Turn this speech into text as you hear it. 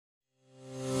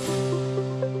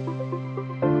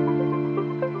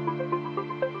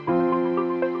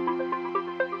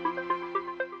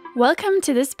Welcome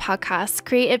to this podcast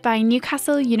created by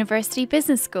Newcastle University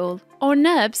Business School, or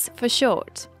NUBS for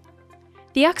short.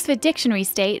 The Oxford Dictionary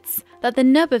states that the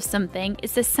nub of something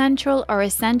is the central or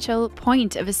essential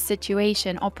point of a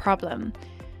situation or problem.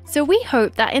 So we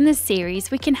hope that in this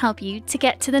series we can help you to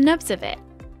get to the nubs of it.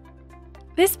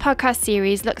 This podcast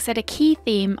series looks at a key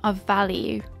theme of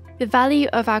value, the value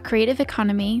of our creative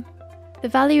economy, the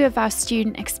value of our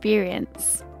student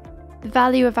experience, the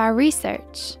value of our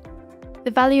research, the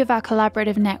value of our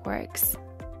collaborative networks.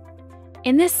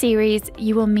 In this series,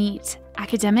 you will meet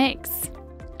academics,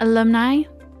 alumni,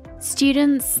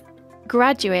 students,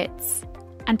 graduates,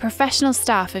 and professional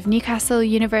staff of Newcastle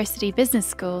University Business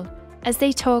School as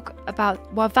they talk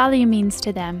about what value means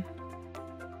to them.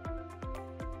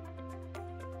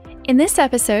 In this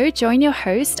episode, join your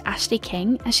host, Ashleigh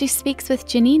King, as she speaks with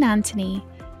Janine Anthony,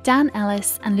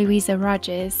 Ellis and Louisa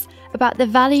Rogers about the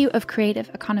value of creative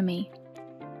economy.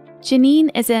 Janine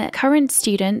is a current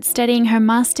student studying her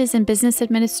Masters in Business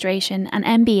Administration and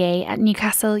MBA at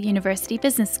Newcastle University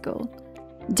Business School.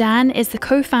 Dan is the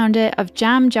co-founder of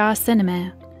Jam Jar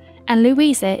Cinema, and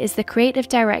Louisa is the creative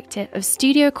director of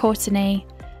Studio Courtenay,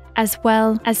 as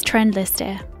well as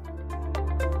Trendlistr.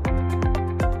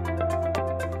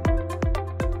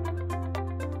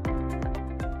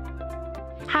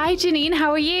 Hi Janine, how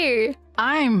are you?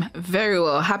 I'm very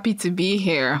well, happy to be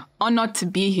here, honored to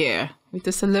be here with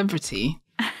a celebrity.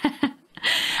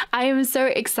 I am so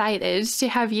excited to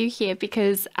have you here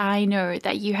because I know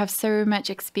that you have so much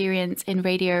experience in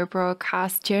radio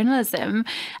broadcast journalism,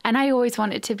 and I always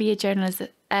wanted to be a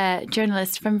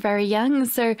journalist from very young.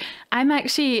 So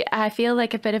I feel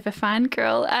like a bit of a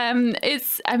fangirl.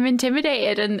 I'm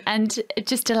intimidated and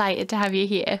just delighted to have you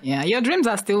here. Yeah, your dreams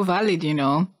are still valid, you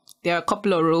know. There are a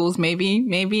couple of rules. Maybe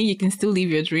you can still live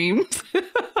your dreams.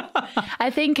 I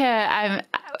think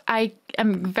I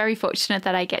am very fortunate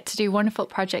that I get to do wonderful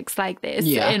projects like this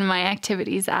in my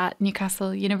activities at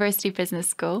Newcastle University Business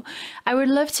School. I would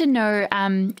love to know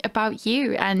about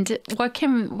you and what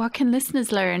can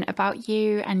listeners learn about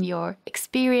you and your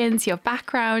experience, your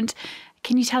background.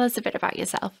 Can you tell us a bit about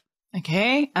yourself?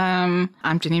 Okay, I'm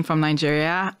Janine from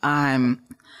Nigeria.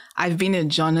 I've been a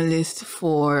journalist,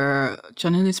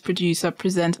 producer,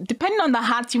 presenter, depending on the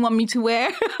hat you want me to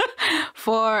wear,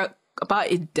 for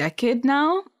about a decade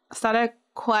now. I started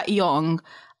quite young,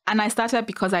 and I started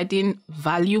because I didn't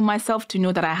value myself to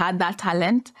know that I had that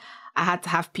talent. I had to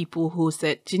have people who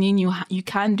said, Janine, you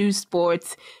can do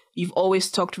sports. You've always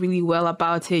talked really well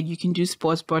about it. You can do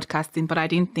sports broadcasting, but I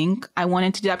didn't think I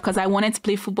wanted to do that because I wanted to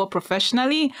play football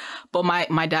professionally. But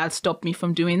my dad stopped me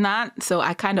from doing that. So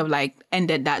I kind of like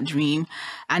ended that dream.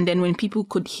 And then when people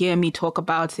could hear me talk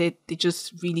about it, they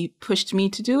just really pushed me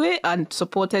to do it and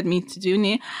supported me to do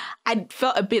it. I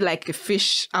felt a bit like a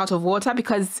fish out of water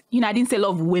because, I didn't see a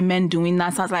lot of women doing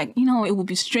that. So I was like, it would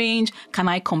be strange. Can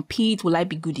I compete? Will I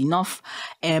be good enough?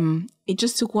 It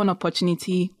just took one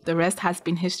opportunity. The rest has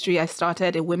been history. I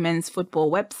started a women's football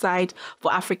website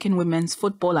for African women's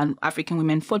football and African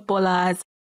women footballers.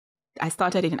 I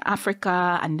started in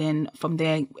Africa, and then from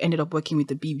there ended up working with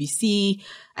the BBC.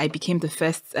 I became the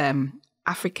first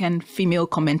African female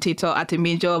commentator at a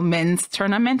major men's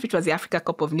tournament, which was the Africa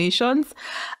Cup of Nations.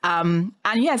 And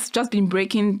yes, just been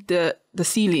breaking the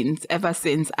ceilings ever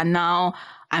since. And now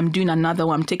I'm doing another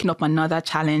one. I'm taking up another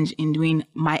challenge in doing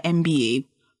my MBA,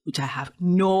 which I have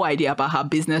no idea about how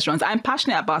business runs. I'm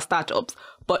passionate about startups,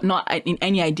 but not in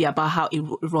any idea about how it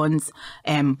runs.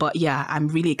 But yeah, I'm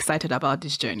really excited about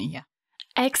this journey. Yeah.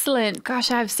 Excellent.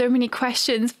 Gosh, I have so many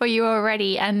questions for you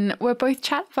already, and we're both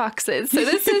chatboxes. So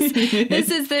this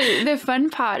is the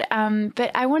fun part.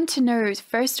 But I want to know,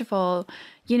 first of all,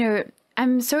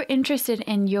 I'm so interested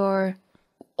in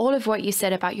all of what you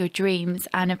said about your dreams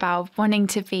and about wanting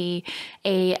to be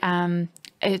a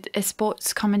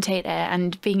sports commentator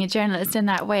and being a journalist in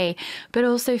that way, but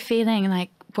also feeling like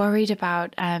worried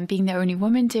about being the only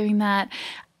woman doing that.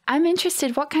 I'm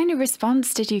interested, what kind of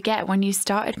response did you get when you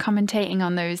started commentating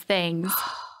on those things?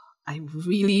 I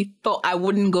really thought I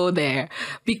wouldn't go there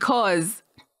because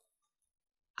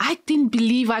I didn't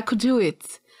believe I could do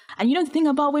it. And the thing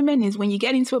about women is when you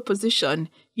get into a position,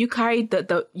 you carry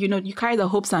the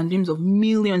hopes and dreams of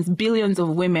millions, billions of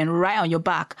women right on your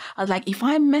back. I was like, if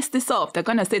I mess this up, they're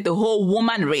gonna say the whole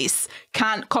woman race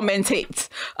can't commentate.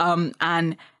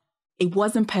 And it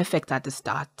wasn't perfect at the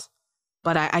start,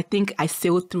 but I think I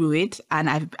sailed through it,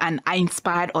 and I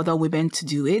inspired other women to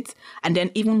do it. And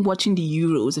then even watching the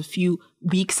Euros a few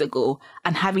weeks ago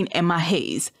and having Emma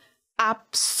Hayes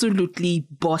absolutely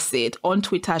boss it on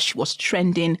Twitter, she was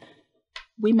trending.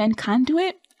 Women can do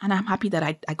it. And I'm happy that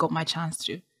I got my chance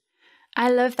to. I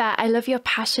love that. I love your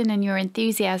passion and your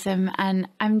enthusiasm, and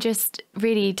I'm just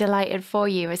really delighted for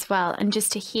you as well. And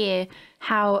just to hear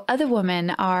how other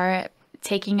women are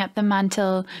taking up the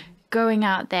mantle, going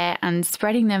out there and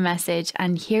spreading their message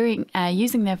and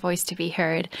using their voice to be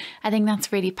heard. I think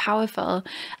that's really powerful.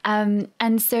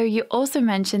 And so you also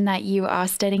mentioned that you are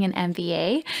studying an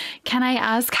MBA. Can I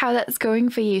ask how that's going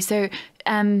for you? So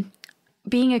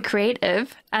being a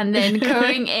creative and then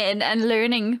going in and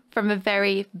learning from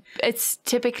it's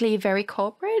typically very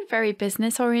corporate, very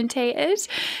business orientated.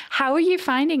 How are you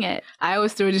finding it? I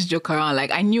always throw this joke around.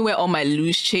 Like, I knew where all my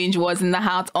loose change was in the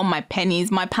house, all my pennies,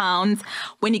 my pounds.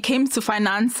 When it came to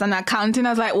finance and accounting,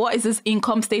 I was like, what is this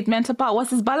income statement about?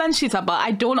 What's this balance sheet about?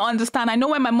 I don't understand. I know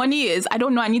where my money is. I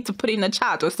don't know. I need to put it in a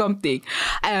chart or something.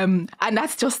 And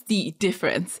that's just the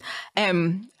difference.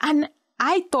 And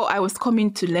I thought I was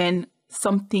coming to learn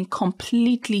something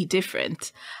completely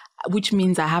different, which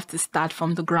means I have to start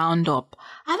from the ground up.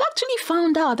 I've actually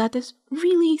found out that there's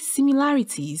really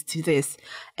similarities to this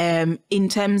in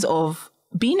terms of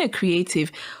being a creative.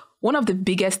 One of the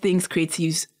biggest things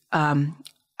creatives are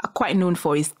quite known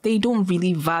for is they don't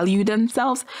really value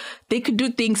themselves. They could do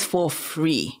things for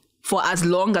free for as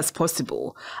long as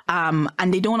possible.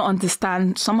 And they don't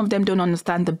understand, some of them don't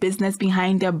understand the business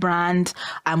behind their brand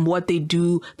and what they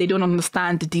do. They don't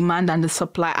understand the demand and the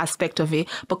supply aspect of it.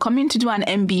 But coming to do an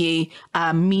MBA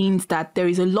means that there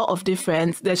is a lot of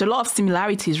difference. There's a lot of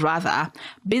similarities rather.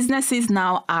 Businesses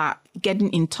now are getting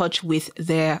in touch with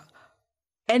their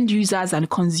end users and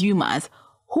consumers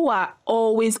who are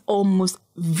always almost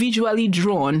visually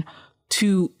drawn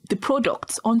to the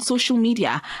products on social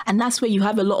media. And that's where you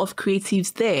have a lot of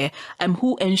creatives there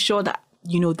who ensure that,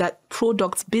 that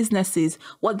products, businesses,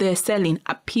 what they're selling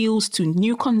appeals to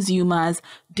new consumers,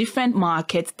 different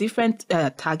markets, different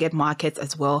target markets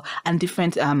as well, and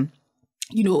different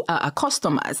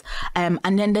customers. And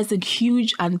then there's a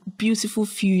huge and beautiful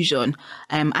fusion.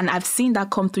 And I've seen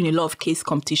that come through in a lot of case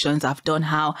competitions I've done,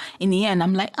 how in the end,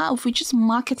 I'm like, if we just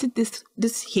marketed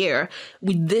this here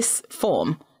with this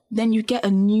form, then you get a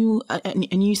new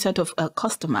set of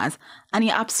customers, and it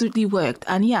absolutely worked.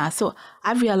 And so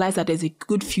I've realized that there's a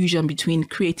good fusion between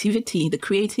creativity, the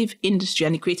creative industry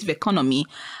and the creative economy,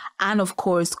 and of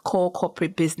course, core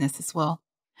corporate business as well.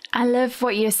 I love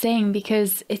what you're saying,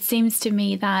 because it seems to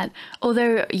me that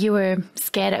although you were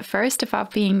scared at first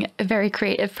about being a very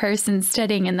creative person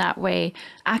studying in that way,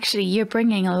 actually you're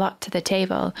bringing a lot to the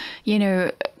table.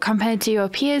 Compared to your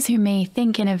peers who may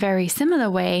think in a very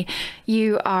similar way,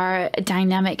 you are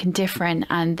dynamic and different.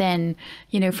 And then,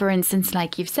 for instance,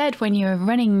 like you've said, when you're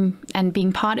running and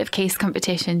being part of case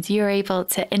competitions, you're able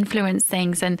to influence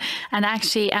things. And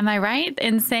actually, am I right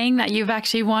in saying that you've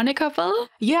actually won a couple?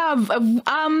 Yeah,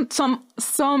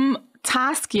 some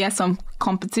tasks, some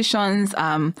competitions.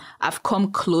 I've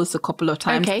come close a couple of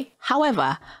times. Okay.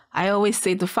 However, I always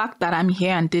say the fact that I'm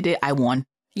here and did it, I won.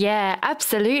 Yeah,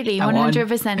 absolutely.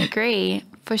 100% agree,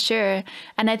 for sure.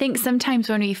 And I think sometimes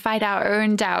when we fight our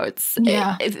own doubts,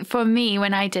 for me,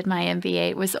 when I did my MBA,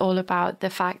 it was all about the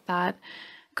fact that,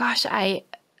 gosh, I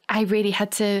really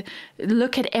had to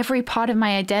look at every part of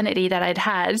my identity that I'd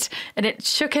had, and it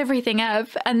shook everything up,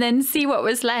 and then see what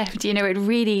was left. It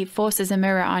really forces a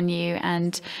mirror on you,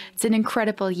 and it's an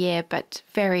incredible year, but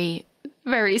very,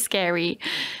 very scary.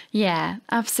 Yeah,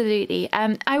 absolutely.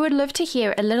 I would love to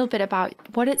hear a little bit about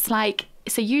what it's like.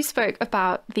 So you spoke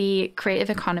about the creative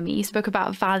economy, you spoke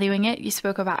about valuing it, you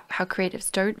spoke about how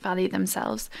creatives don't value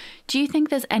themselves. Do you think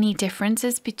there's any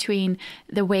differences between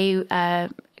the way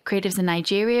creatives in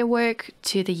Nigeria work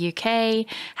to the UK?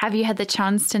 Have you had the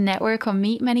chance to network or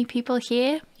meet many people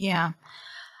here? Yeah,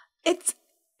 it's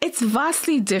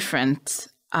vastly different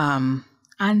and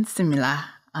similar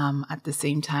at the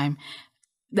same time.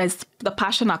 There's the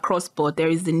passion across board. There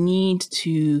is the need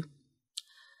to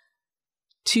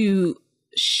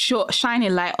shine a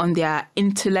light on their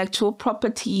intellectual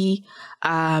property,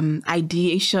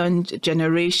 ideation,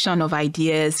 generation of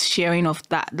ideas, sharing of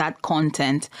that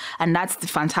content. And that's the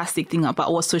fantastic thing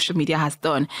about what social media has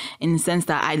done, in the sense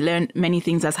that I learned many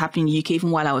things that's happening in the UK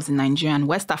even while I was in Nigeria and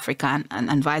West Africa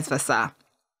and vice versa.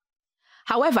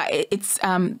 However, it's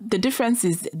the difference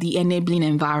is the enabling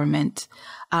environment.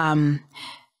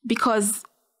 Because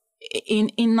in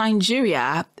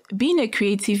Nigeria, being a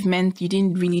creative meant you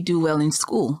didn't really do well in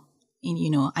school.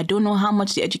 I don't know how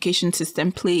much the education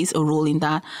system plays a role in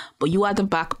that, but you are the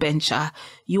backbencher.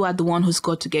 You are the one who's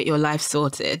got to get your life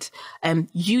sorted.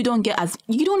 You don't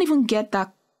even get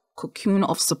that cocoon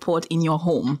of support in your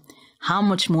home. How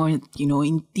much more, in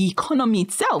the economy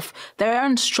itself? There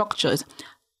aren't structures.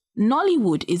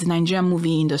 Nollywood is the Nigerian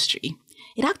movie industry.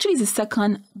 It actually is the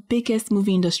second biggest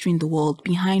movie industry in the world,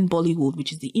 behind Bollywood,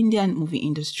 which is the Indian movie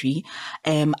industry,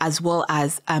 as well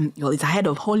as, it's ahead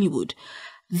of Hollywood.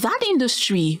 That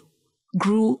industry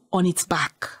grew on its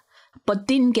back, but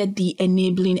didn't get the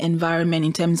enabling environment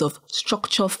in terms of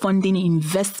structure, funding,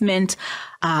 investment,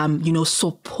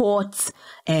 support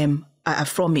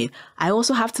from it. I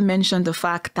also have to mention the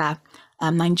fact that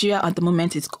Nigeria at the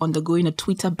moment is undergoing a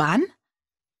Twitter ban.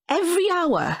 Every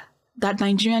hour that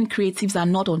Nigerian creatives are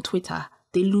not on Twitter,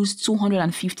 they lose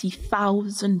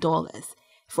 $250,000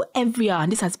 for every hour.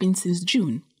 And this has been since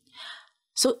June.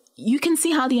 So you can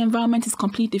see how the environment is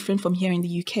completely different from here in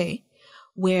the UK,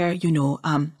 where,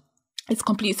 it's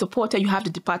completely supported. You have the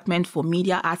Department for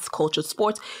Media, Arts, Culture,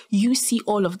 Sports. You see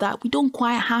all of that. We don't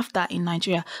quite have that in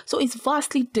Nigeria. So it's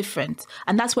vastly different.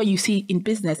 And that's why you see in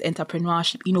business,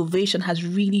 entrepreneurship, innovation has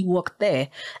really worked there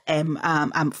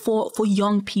for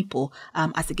young people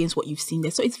as against what you've seen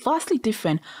there. So it's vastly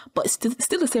different, but it's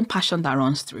still the same passion that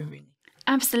runs through, really.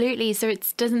 Absolutely. So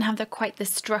it doesn't have quite the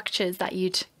structures that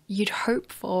you'd hope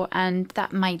for, and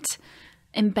that might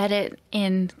embed it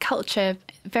in culture.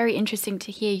 Very interesting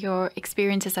to hear your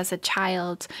experiences as a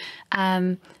child.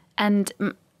 I've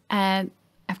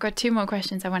got two more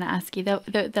questions I want to ask you.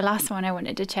 The last one I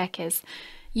wanted to check is,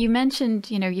 you mentioned,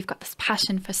 you've got this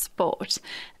passion for sport.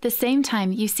 At the same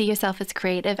time, you see yourself as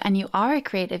creative, and you are a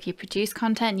creative. You produce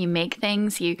content, you make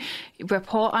things, you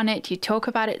report on it, you talk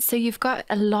about it. So you've got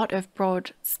a lot of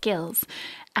broad skills.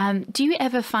 Do you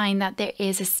ever find that there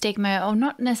is a stigma, or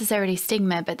not necessarily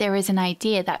stigma, but there is an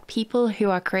idea that people who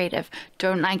are creative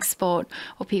don't like sport,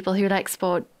 or people who like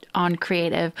sport aren't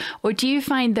creative? Or do you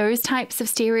find those types of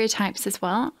stereotypes as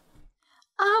well?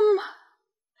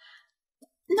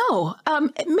 No,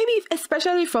 maybe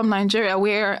especially from Nigeria,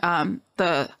 where I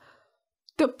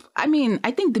think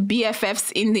the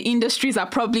BFFs in the industries are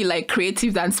probably like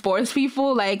creatives and sports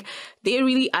people. Like, they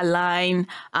really align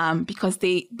because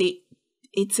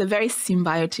it's a very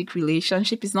symbiotic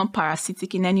relationship. It's not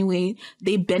parasitic in any way.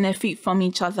 They benefit from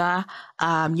each other,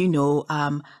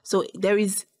 so there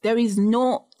is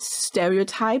no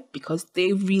stereotype, because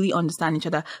they really understand each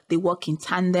other. They work in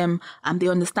tandem, and they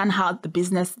understand how the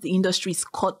industry is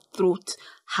cutthroat,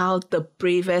 how the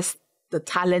bravest, the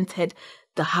talented,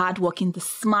 the hardworking, the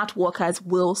smart workers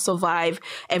will survive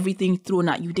everything thrown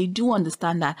at you. They do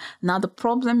understand that. Now, the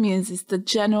problem is the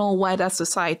general wider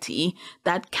society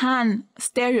that can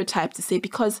stereotype to say,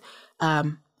 because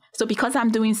I'm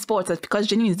doing sports, because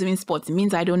Janine is doing sports, it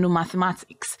means I don't know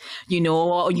mathematics, I'm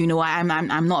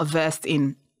not versed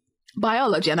in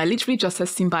biology. And I literally just said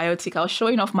symbiotic. I was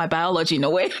showing off my biology in a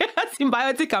way.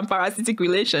 Symbiotic and parasitic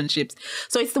relationships.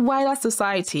 So it's the wider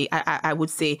society, I would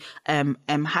say,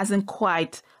 hasn't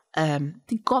quite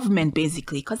the government,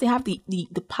 basically, because they have the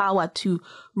power to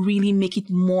really make it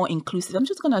more inclusive. I'm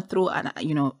just going to throw a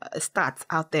stats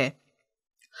out there.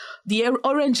 The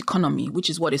orange economy, which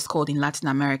is what it's called in Latin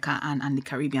America and the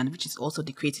Caribbean, which is also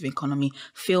the creative economy,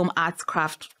 film, arts,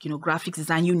 craft, graphics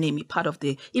design, you name it, part of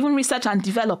the, even research and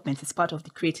development is part of the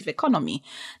creative economy.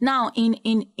 Now, in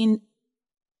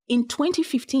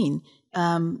 2015,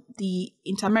 the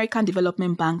Inter-American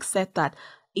Development Bank said that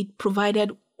it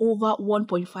provided over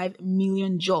 1.5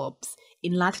 million jobs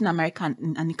in Latin America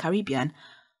and the Caribbean,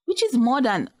 which is more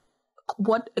than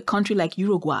what a country like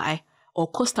Uruguay or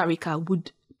Costa Rica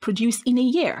would produce in a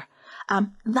year.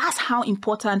 That's how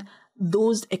important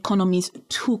those economies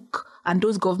took, and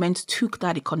those governments took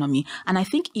that economy. And I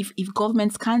think if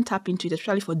governments can tap into it,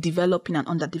 especially for developing and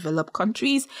underdeveloped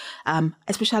countries,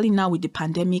 especially now with the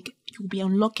pandemic, you'll be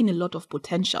unlocking a lot of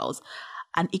potentials,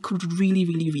 and it could really,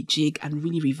 really rejig and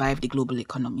really revive the global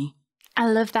economy. I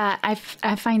love that. I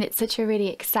find it such a really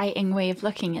exciting way of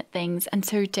looking at things, and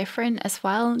so different as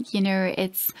well.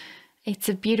 It's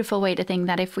a beautiful way to think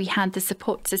that if we had the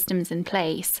support systems in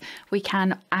place, we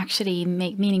can actually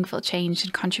make meaningful change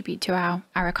and contribute to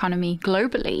our economy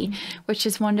globally, which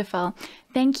is wonderful.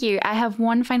 Thank you. I have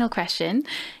one final question.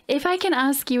 If I can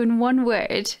ask you in one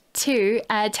word to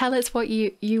tell us what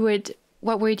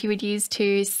word you would use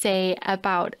to say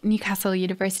about Newcastle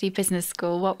University Business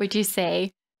School, what would you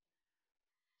say?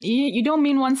 You don't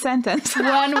mean one sentence.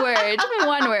 One word.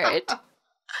 One word.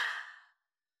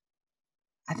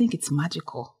 I think it's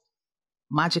magical.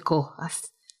 Magical.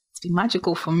 It's been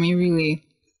magical for me, really.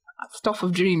 Stuff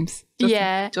of dreams.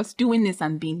 Just doing this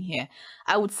and being here.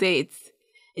 I would say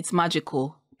it's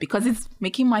magical, because it's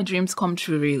making my dreams come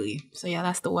true, really. So yeah,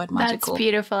 that's the word, magical. That's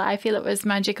beautiful. I feel it was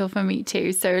magical for me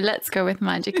too. So let's go with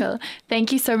magical.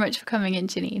 Thank you so much for coming in,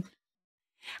 Janine.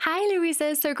 Hi,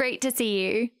 Louisa. So great to see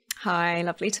you. Hi,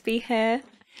 lovely to be here.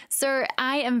 So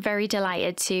I am very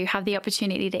delighted to have the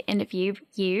opportunity to interview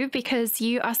you because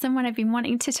you are someone I've been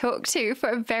wanting to talk to for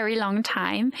a very long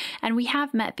time. And we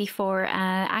have met before,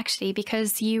 actually,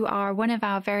 because you are one of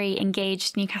our very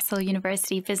engaged Newcastle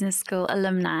University Business School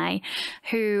alumni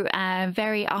who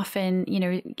very often,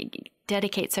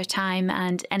 dedicates her time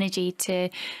and energy to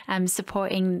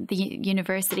supporting the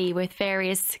university with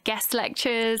various guest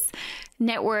lectures,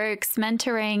 networks,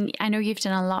 mentoring. I know you've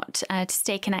done a lot to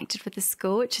stay connected with the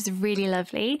school, which is really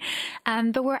lovely.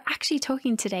 But we're actually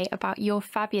talking today about your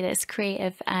fabulous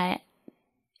creative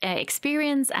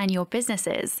experience and your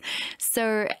businesses.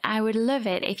 So I would love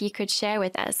it if you could share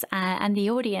with us and the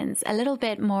audience a little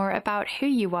bit more about who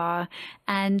you are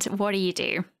and what do you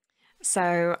do.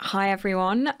 So, hi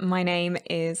everyone, my name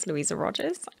is Louisa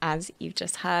Rogers, as you've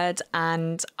just heard,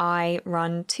 and I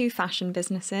run two fashion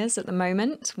businesses at the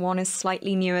moment. One is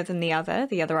slightly newer than the other.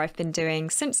 The other I've been doing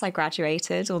since I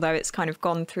graduated, although it's kind of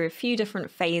gone through a few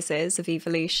different phases of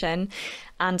evolution.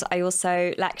 And I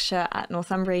also lecture at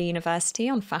Northumbria University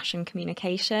on fashion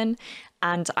communication.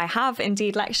 And I have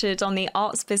indeed lectured on the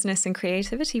Arts, Business and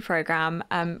Creativity programme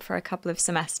for a couple of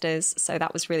semesters. So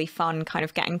that was really fun, kind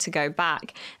of getting to go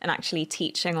back and actually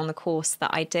teaching on the course that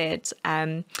I did,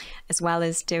 as well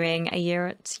as doing a year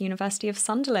at University of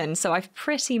Sunderland. So I've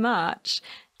pretty much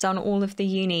done all of the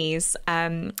unis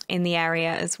in the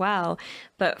area as well.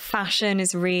 But fashion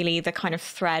is really the kind of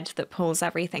thread that pulls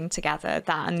everything together.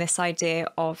 That and this idea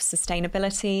of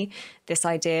sustainability, this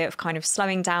idea of kind of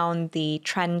slowing down the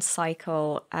trend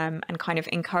cycle and kind of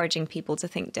encouraging people to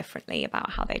think differently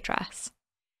about how they dress.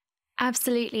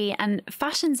 Absolutely. And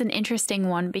fashion's an interesting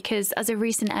one because as a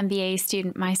recent MBA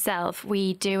student myself,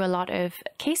 we do a lot of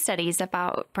case studies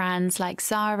about brands like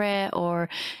Zara or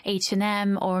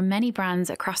H&M or many brands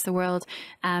across the world.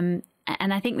 And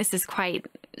I think this is quite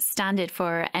standard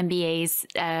for MBA's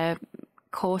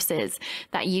courses,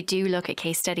 that you do look at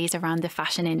case studies around the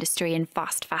fashion industry and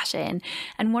fast fashion.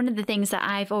 And one of the things that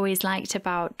I've always liked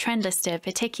about Trendlistr,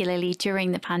 particularly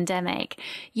during the pandemic,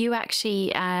 you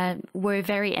actually were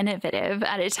very innovative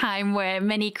at a time where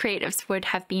many creatives would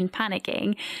have been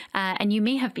panicking, and you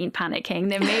may have been panicking.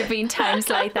 There may have been times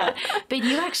like that, but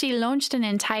you actually launched an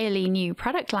entirely new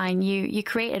product line. You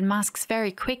created masks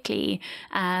very quickly.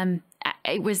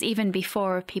 It was even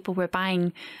before people were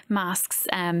buying masks,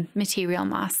 material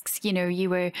masks. You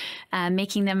were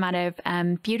making them out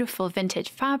of beautiful vintage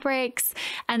fabrics.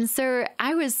 And so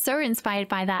I was so inspired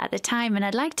by that at the time. And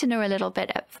I'd like to know a little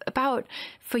bit about,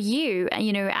 for you,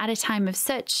 at a time of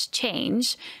such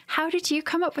change, how did you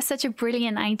come up with such a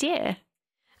brilliant idea?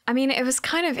 I mean, it was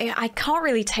kind of, I can't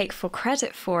really take full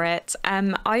credit for it.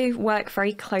 I work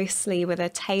very closely with a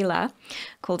tailor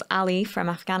called Ali from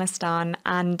Afghanistan,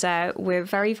 and we're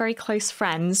very, very close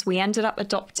friends. We ended up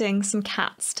adopting some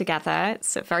cats together.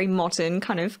 It's a very modern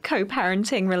kind of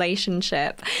co-parenting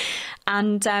relationship.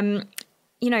 And,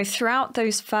 throughout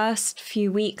those first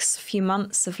few weeks, few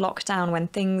months of lockdown, when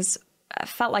things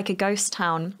felt like a ghost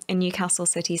town in Newcastle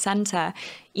city centre,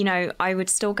 I would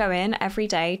still go in every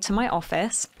day to my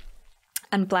office,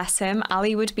 and bless him,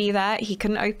 Ali would be there. He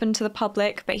couldn't open to the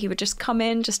public, but he would just come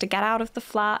in just to get out of the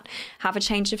flat, have a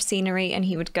change of scenery, and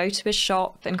he would go to his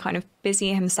shop and kind of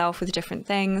busy himself with different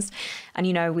things. And,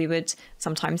 we would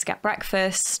sometimes get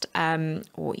breakfast or,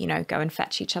 go and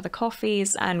fetch each other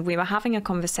coffees. And we were having a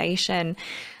conversation.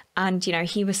 And,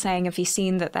 he was saying, have you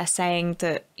seen that they're saying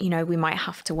that, we might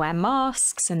have to wear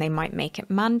masks and they might make it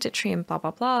mandatory and blah,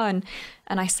 blah, blah. And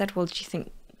I said, well, do you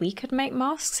think we could make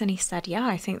masks? And he said, yeah,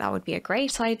 I think that would be a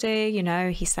great idea.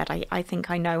 He said, I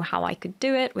think I know how I could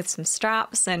do it with some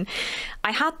straps. And I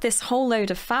had this whole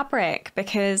load of fabric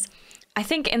because I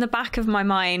think in the back of my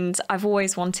mind, I've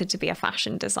always wanted to be a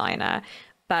fashion designer.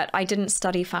 But I didn't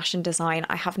study fashion design.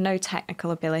 I have no technical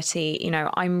ability.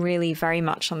 I'm really very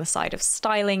much on the side of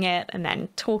styling it and then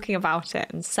talking about it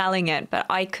and selling it. But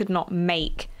I could not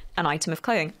make an item of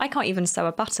clothing. I can't even sew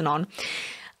a button on.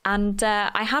 And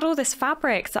I had all this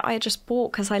fabric that I had just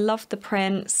bought because I loved the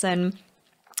prints, and,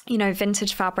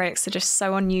 vintage fabrics are just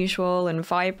so unusual and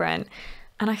vibrant.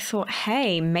 And I thought,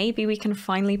 hey, maybe we can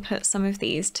finally put some of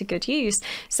these to good use.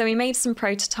 So we made some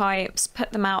prototypes,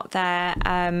 put them out there.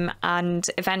 And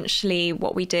eventually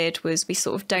what we did was we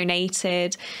sort of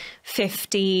donated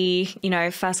 50,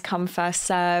 first come, first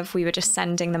serve. We were just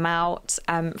sending them out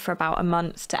for about a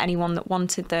month to anyone that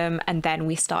wanted them. And then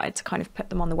we started to kind of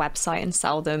put them on the website and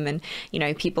sell them. And,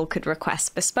 people could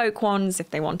request bespoke ones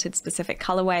if they wanted specific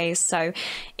colorways. So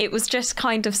it was just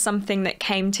kind of something that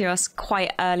came to us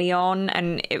quite early on. And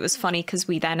then it was funny because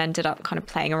we then ended up kind of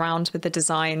playing around with the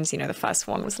designs. You know, the first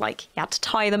one was like you had to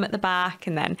tie them at the back,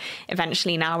 and then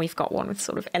eventually now we've got one with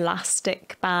sort of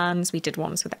elastic bands. We did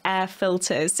ones with air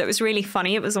filters. So it was really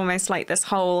funny. It was almost like this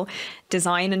whole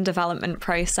design and development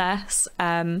process.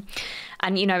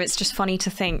 And, you know, it's just funny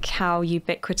to think how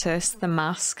ubiquitous the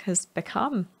mask has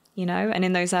become, you know, and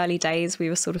in those early days, we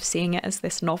were sort of seeing it as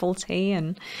this novelty,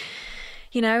 and,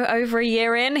 you know, over a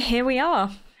year in, here we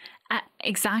are.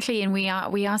 Exactly. And we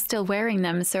are still wearing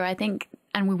them. So I think,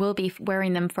 and we will be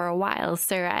wearing them for a while.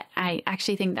 So I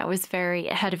actually think that was very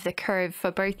ahead of the curve for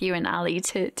both you and Ali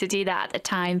to do that at the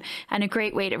time, and a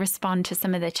great way to respond to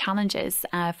some of the challenges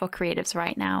for creatives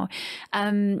right now.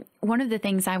 One of the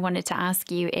things I wanted to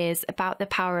ask you is about the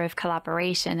power of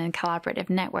collaboration and collaborative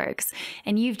networks.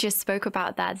 And you've just spoke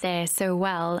about that there so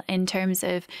well in terms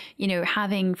of, you know,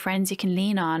 having friends you can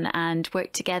lean on and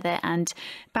work together and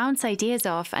bounce ideas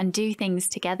off and do things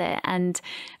together. And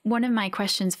one of my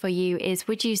questions for you is,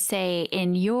 would you say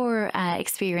in your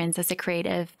experience as a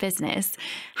creative business,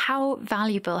 how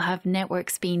valuable have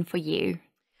networks been for you?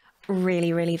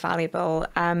 Really, really valuable.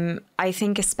 I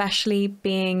think especially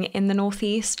being in the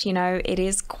Northeast, you know, it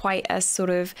is quite a sort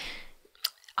of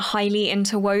highly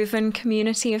interwoven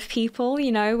community of people,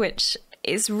 you know, which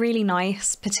is really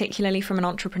nice, particularly from an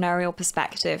entrepreneurial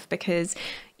perspective, because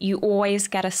you always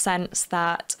get a sense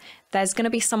that there's going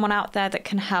to be someone out there that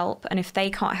can help. And if they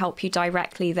can't help you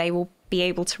directly, they will be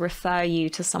able to refer you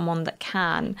to someone that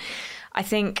can. I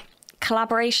think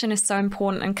collaboration is so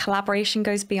important, and collaboration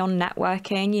goes beyond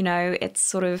networking. You know, it's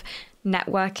sort of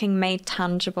networking made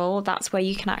tangible. That's where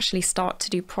you can actually start to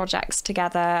do projects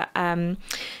together.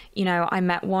 You know, I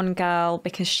met one girl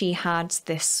because she had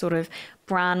this sort of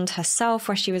brand herself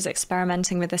where she was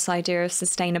experimenting with this idea of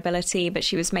sustainability, but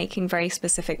she was making very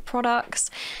specific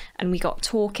products, and we got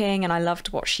talking and I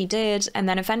loved what she did. And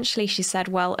then eventually she said,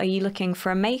 well, are you looking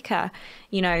for a maker,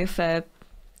 you know, for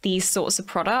these sorts of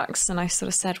products? And I sort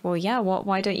of said, well, yeah,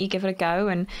 why don't you give it a go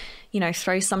and, you know,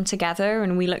 throw some together?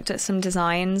 And we looked at some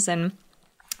designs, and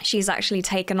she's actually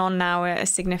taken on now a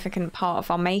significant part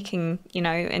of our making, you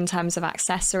know, in terms of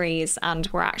accessories. And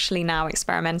we're actually now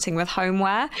experimenting with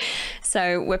homeware.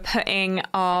 So we're putting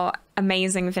our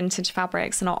amazing vintage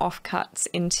fabrics and our offcuts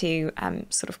into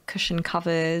sort of cushion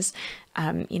covers,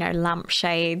 you know,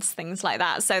 lampshades, things like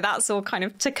that. So that's all kind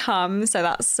of to come. So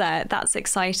that's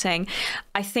exciting.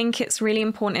 I think it's really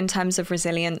important in terms of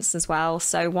resilience as well.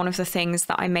 So one of the things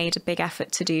that I made a big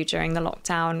effort to do during the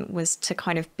lockdown was to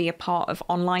kind of be a part of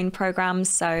online programs.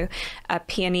 So a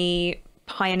Peony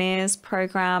Pioneers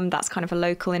program, that's kind of a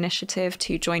local initiative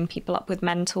to join people up with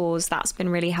mentors. That's been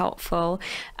really helpful.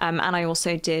 And I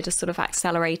also did a sort of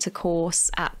accelerator course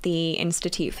at the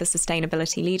Institute for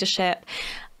Sustainability Leadership.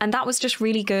 And that was just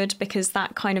really good because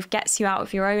that kind of gets you out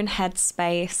of your own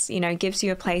headspace, you know, gives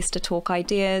you a place to talk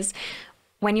ideas.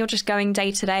 When you're just going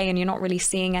day to day and you're not really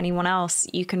seeing anyone else,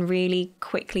 you can really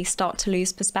quickly start to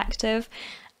lose perspective.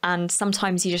 And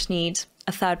sometimes you just need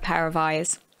a third pair of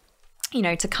eyes, you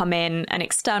know, to come in, an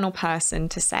external person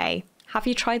to say, have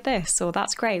you tried this? Or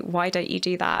that's great. Why don't you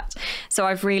do that? So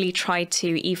I've really tried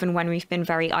to, even when we've been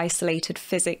very isolated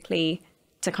physically,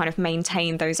 to kind of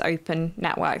maintain those open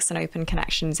networks and open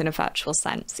connections in a virtual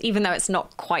sense, even though it's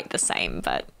not quite the same,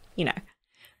 but, you know.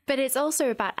 But it's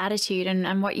also about attitude,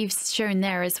 and what you've shown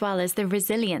there as well is the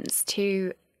resilience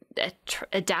to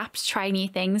adapt, try new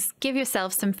things, give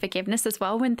yourself some forgiveness as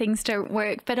well when things don't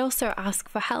work, but also ask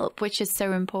for help, which is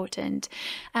so important.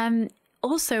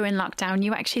 Also in lockdown,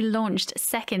 you actually launched a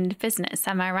second business,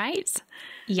 am I right?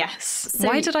 Yes. So,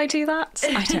 why did I do that?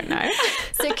 I don't know.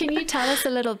 So can you tell us a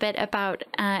little bit about,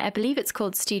 I believe it's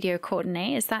called Studio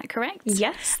Courtenay, is that correct?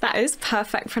 Yes, that is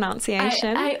perfect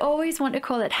pronunciation. I always want to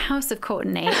call it House of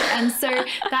Courtenay, and so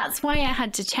that's why I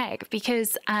had to check,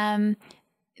 because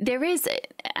there is,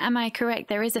 am I correct,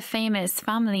 there is a famous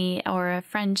family or a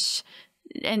French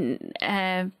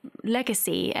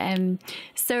legacy.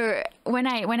 So when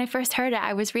I first heard it,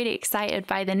 I was really excited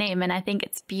by the name, and I think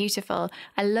it's beautiful.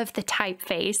 I love the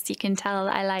typeface. You can tell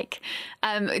I like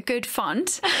a good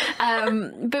font.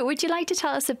 But would you like to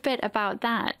tell us a bit about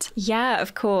that? Yeah,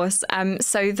 of course.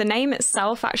 So the name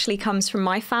itself actually comes from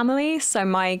my family. So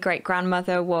my great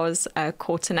grandmother was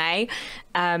Courtenay.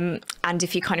 And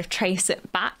if you kind of trace it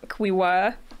back, we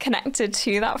were connected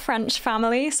to that French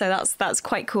family. So that's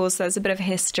quite cool. So there's a bit of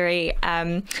history.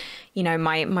 You know,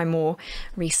 my more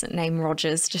recent name,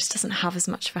 Rogers, just doesn't have as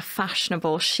much of a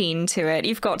fashionable sheen to it.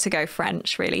 You've got to go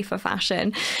French, really, for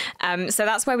fashion. So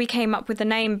that's where we came up with the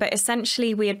name. But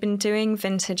essentially, we had been doing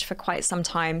vintage for quite some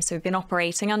time. So we've been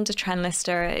operating under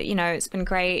Trendlistr. You know, it's been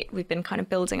great. We've been kind of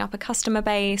building up a customer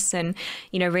base and,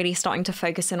 you know, really starting to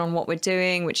focus in on what we're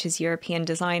doing, which is European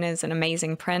designers and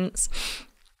amazing prints.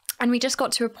 And we just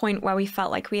got to a point where we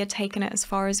felt like we had taken it as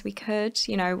far as we could.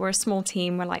 You know, we're a small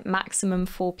team, we're like maximum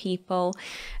 4 people.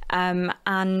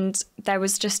 And there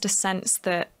was just a sense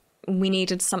that we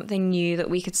needed something new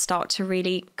that we could start to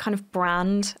really kind of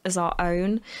brand as our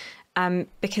own.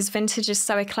 Because vintage is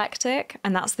so eclectic,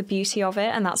 and that's the beauty of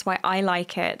it, and that's why I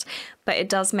like it. But it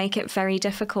does make it very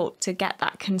difficult to get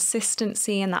that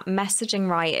consistency and that messaging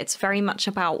right. It's very much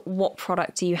about what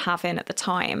product do you have in at the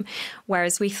time.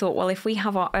 Whereas we thought, well, if we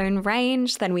have our own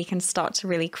range, then we can start to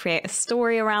really create a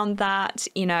story around that,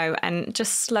 you know, and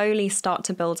just slowly start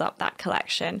to build up that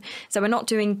collection. So we're not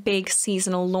doing big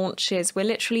seasonal launches. We're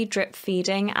literally drip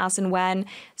feeding as and when,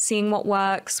 seeing what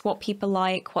works, what people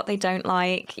like, what they don't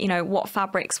like, you know, what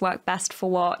fabrics work best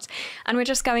for what. And we're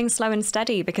just going slow and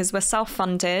steady because we're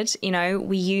self-funded. You know,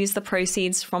 we use the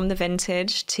proceeds from the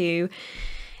vintage to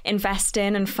invest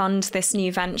in and fund this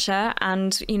new venture.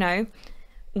 And, you know,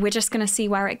 we're just going to see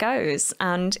where it goes.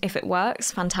 And if it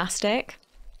works, fantastic.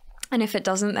 And if it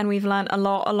doesn't, then we've learned a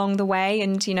lot along the way,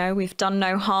 and, you know, we've done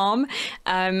no harm,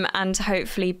 and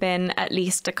hopefully been at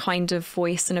least a kind of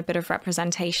voice and a bit of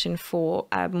representation for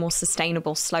a more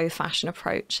sustainable, slow fashion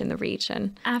approach in the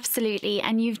region. Absolutely.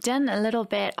 And you've done a little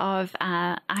bit of,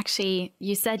 actually,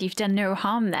 you said you've done no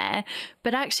harm there,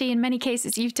 but actually in many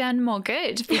cases you've done more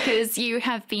good because you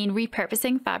have been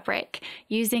repurposing fabric,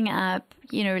 using up,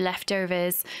 you know,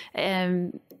 leftovers,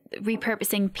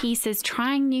 repurposing pieces,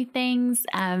 trying new things.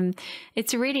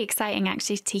 It's really exciting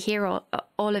actually to hear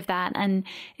all of that. And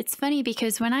it's funny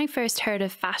because when I first heard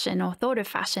of fashion or thought of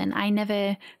fashion, I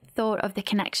never thought of the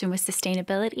connection with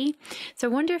sustainability. So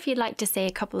I wonder if you'd like to say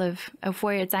a couple of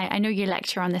words. I know you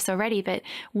lecture on this already, but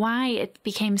why it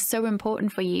became so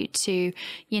important for you to,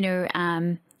 you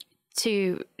know,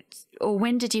 or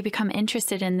when did you become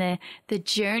interested in the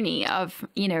journey of,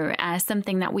 you know,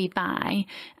 something that we buy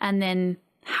and then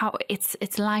how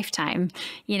it's lifetime,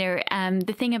 you know.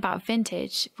 The thing about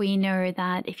vintage, we know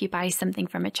that if you buy something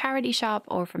from a charity shop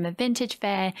or from a vintage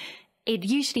fair, it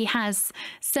usually has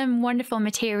some wonderful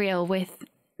material with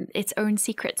its own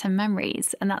secrets and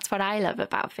memories, and that's what I love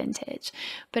about vintage.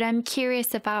 But I'm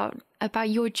curious about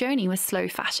your journey with slow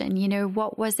fashion. You know,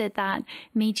 what was it that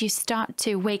made you start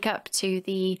to wake up to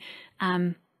the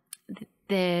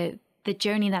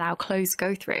journey that our clothes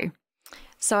go through?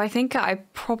 So I think I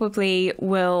probably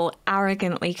will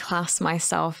arrogantly class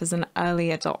myself as an early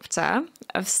adopter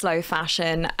of slow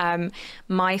fashion.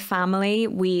 My family,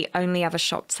 we only ever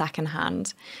shopped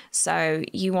secondhand. So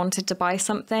you wanted to buy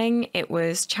something, it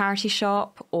was charity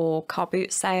shop or car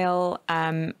boot sale.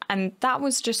 And that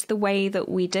was just the way that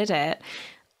we did it.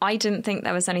 I didn't think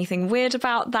there was anything weird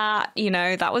about that. You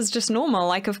know, that was just normal.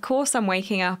 Like, of course, I'm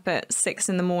waking up at 6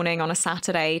 a.m. on a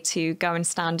Saturday to go and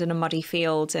stand in a muddy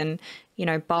field and, you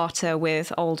know, barter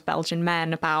with old Belgian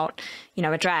men about, you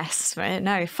know, a dress. No,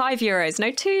 €5,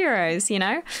 no, €2, you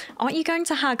know, aren't you going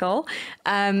to haggle?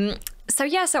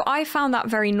 So I found that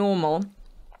very normal.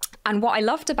 And what I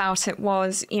loved about it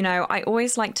was, you know, I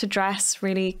always liked to dress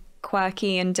really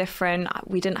quirky and different.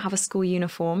 We didn't have a school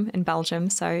uniform in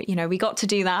Belgium, so, you know, we got to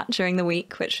do that during the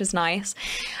week, which was nice.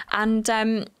 And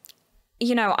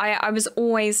you know, I was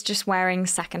always just wearing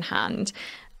secondhand.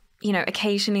 You know,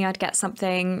 occasionally I'd get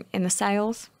something in the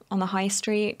sales on the high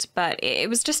street, but it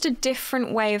was just a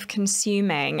different way of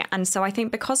consuming. And so I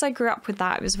think because I grew up with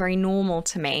that, it was very normal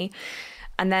to me.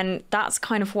 And then that's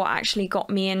kind of what actually got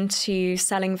me into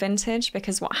selling vintage,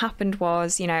 because what happened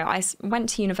was, you know, I went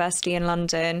to university in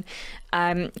London,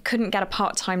 couldn't get a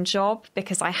part-time job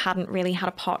because I hadn't really had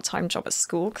a part-time job at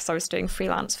school because I was doing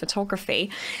freelance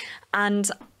photography. And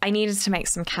I needed to make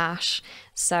some cash.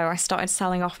 So I started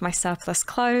selling off my surplus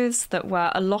clothes that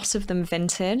were a lot of them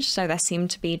vintage. So there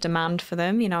seemed to be demand for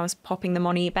them. You know, I was popping them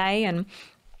on eBay and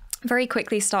very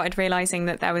quickly started realizing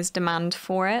that there was demand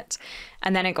for it.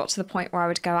 And then it got to the point where I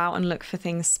would go out and look for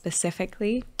things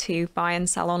specifically to buy and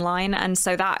sell online. And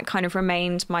so that kind of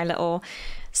remained my little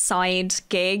side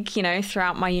gig, you know,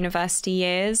 throughout my university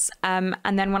years. And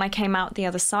then when I came out the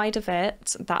other side of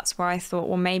it, that's where I thought,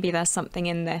 well, maybe there's something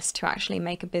in this to actually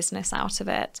make a business out of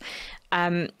it.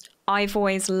 I've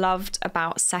always loved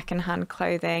about secondhand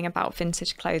clothing, about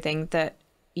vintage clothing, that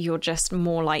you're just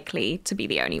more likely to be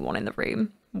the only one in the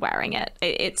room. wearing it.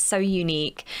 It's so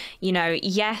unique. You know,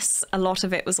 yes, a lot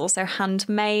of it was also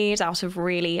handmade out of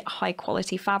really high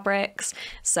quality fabrics.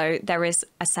 So there is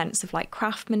a sense of like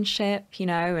craftsmanship, you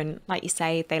know, and like you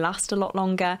say, they last a lot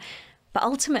longer. But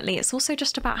ultimately, it's also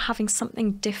just about having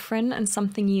something different and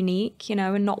something unique, you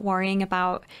know, and not worrying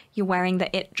about you're wearing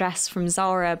the it dress from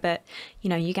Zara, but, you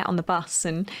know, you get on the bus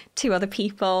and 2 other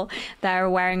people there are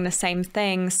wearing the same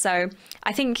thing. So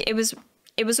I think it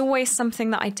was always something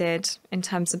that I did in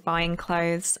terms of buying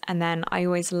clothes. And then I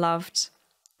always loved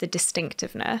the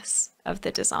distinctiveness of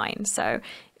the design. So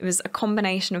it was a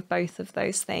combination of both of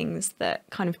those things that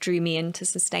kind of drew me into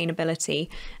sustainability.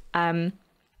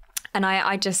 And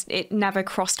it never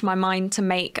crossed my mind to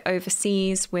make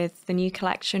overseas with the new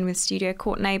collection with Studio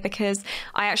Courtenay, because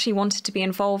I actually wanted to be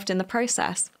involved in the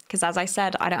process. Because as I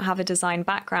said, I don't have a design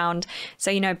background. So,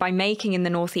 you know, by making in the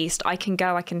Northeast, I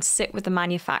can sit with the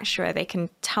manufacturer. They can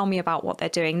tell me about what they're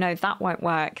doing. No, that won't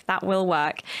work. That will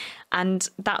work. And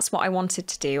that's what I wanted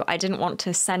to do. I didn't want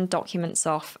to send documents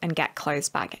off and get clothes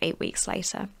back 8 weeks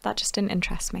later. That just didn't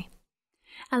interest me.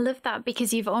 I love that,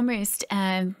 because you've almost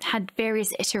had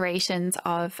various iterations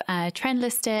of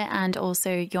Trendlistr and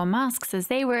also your masks as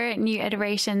they were new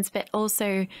iterations, but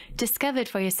also discovered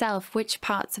for yourself which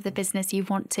parts of the business you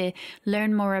want to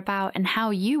learn more about and how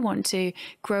you want to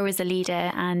grow as a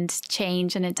leader and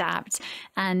change and adapt.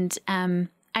 And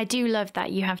I do love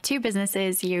that you have 2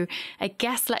 businesses, you a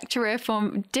guest lecturer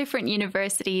from different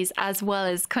universities, as well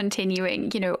as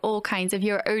continuing, you know, all kinds of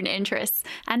your own interests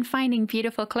and finding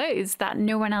beautiful clothes that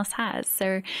no one else has.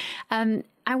 So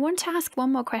I want to ask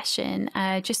one more question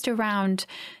just around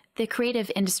the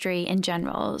creative industry in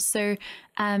general. So,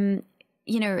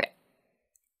 you know,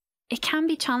 it can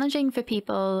be challenging for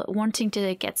people wanting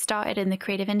to get started in the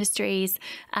creative industries,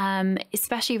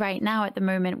 especially right now at the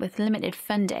moment with limited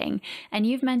funding. And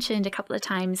you've mentioned a couple of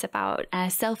times about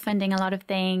self-funding a lot of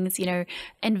things, you know,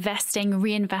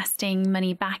 reinvesting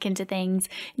money back into things.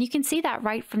 And you can see that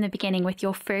right from the beginning with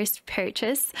your first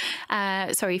first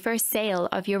sale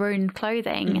of your own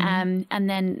clothing, and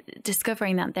then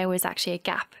discovering that there was actually a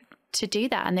gap to do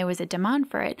that and there was a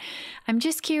demand for it. I'm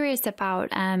just curious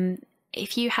about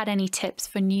if you had any tips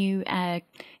for new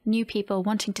people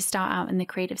wanting to start out in the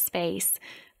creative space.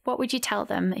 What would you tell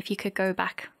them if you could go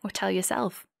back, or tell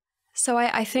yourself? So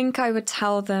I think I would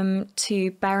tell them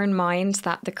to bear in mind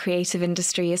that the creative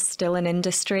industry is still an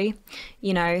industry,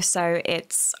 you know, so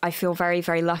I feel very,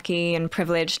 very lucky and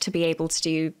privileged to be able to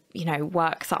do, you know,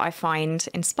 work that I find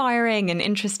inspiring and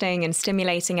interesting and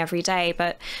stimulating every day.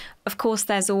 But of course,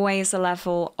 there's always a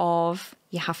level of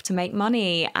you have to make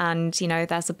money, and, you know,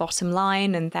 there's a bottom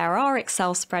line, and there are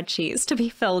Excel spreadsheets to be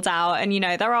filled out, and, you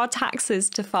know, there are taxes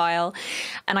to file.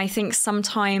 And I think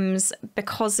sometimes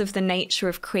because of the nature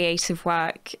of creative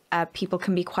work, people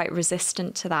can be quite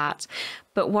resistant to that.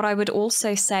 But what I would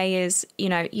also say is, you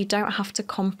know, you don't have to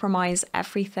compromise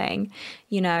everything.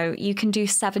 You know, you can do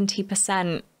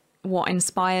 70% what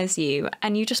inspires you,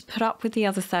 and you just put up with the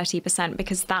other 30%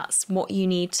 because that's what you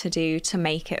need to do to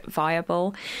make it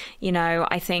viable. You know,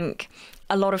 I think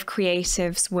a lot of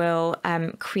creatives will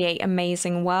create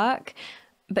amazing work,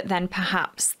 but then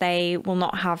perhaps they will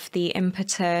not have the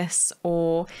impetus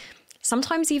or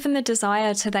sometimes even the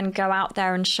desire to then go out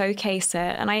there and showcase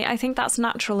it. And I think that's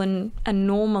natural and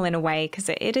normal in a way, because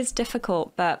it is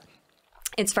difficult, but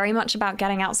it's very much about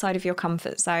getting outside of your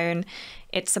comfort zone.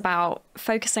 It's about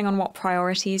focusing on what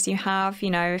priorities you have. You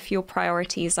know, if your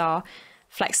priorities are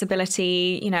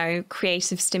flexibility, you know,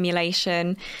 creative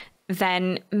stimulation,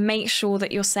 then make sure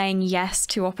that you're saying yes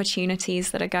to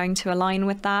opportunities that are going to align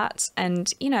with that.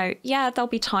 And, you know, yeah, there'll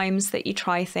be times that you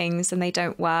try things and they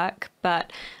don't work,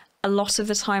 but a lot of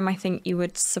the time, I think you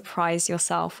would surprise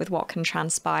yourself with what can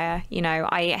transpire. You know,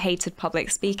 I hated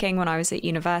public speaking when I was at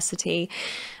university.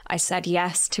 I said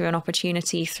yes to an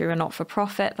opportunity through a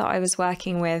not-for-profit that I was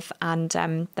working with, and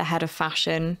the head of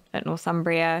fashion at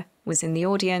Northumbria was in the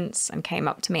audience and came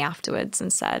up to me afterwards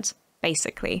and said,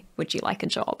 basically, would you like a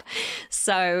job?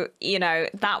 So, you know,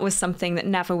 that was something that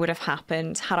never would have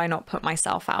happened had I not put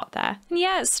myself out there. And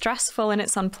yeah, it's stressful and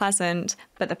it's unpleasant,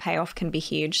 but the payoff can be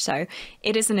huge. So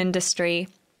it is an industry.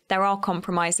 There are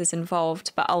compromises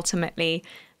involved, but ultimately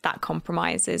that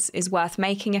compromise is worth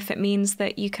making if it means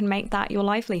that you can make that your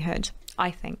livelihood,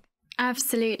 I think.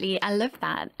 Absolutely. I love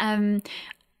that.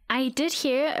 I did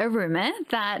hear a rumor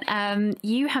that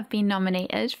you have been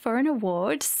nominated for an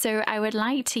award. So I would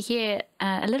like to hear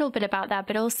a little bit about that,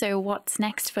 but also what's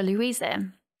next for Louisa.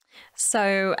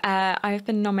 So I've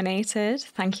been nominated,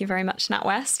 thank you very much,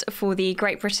 NatWest, for the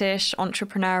Great British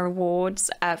Entrepreneur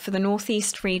Awards for the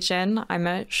Northeast region. I'm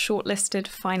a shortlisted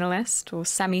finalist or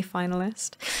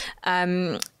semi-finalist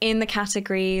in the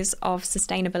categories of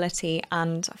sustainability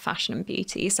and fashion and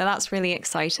beauty. So that's really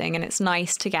exciting, and it's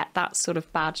nice to get that sort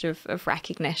of badge of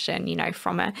recognition, you know,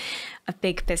 from a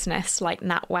big business like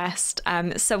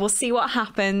NatWest. So we'll see what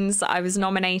happens. I was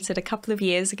nominated a couple of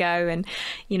years ago, and,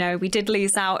 you know, we did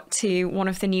lose out to one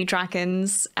of the new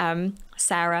dragons,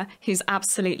 Sarah, who's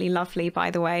absolutely lovely,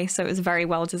 by the way. So it was very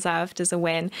well deserved as a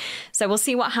win. So we'll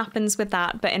see what happens with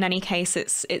that. But in any case,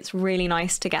 it's really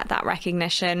nice to get that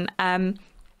recognition.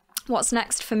 What's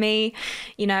next for me?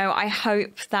 You know, I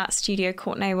hope that Studio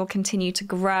Courtenay will continue to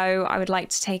grow. I would like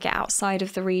to take it outside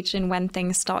of the region when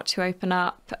things start to open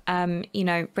up, you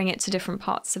know, bring it to different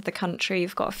parts of the country.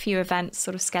 We've got a few events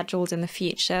sort of scheduled in the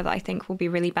future that I think will be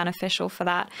really beneficial for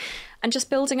that. And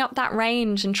just building up that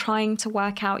range and trying to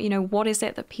work out, you know, what is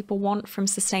it that people want from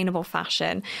sustainable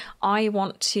fashion? I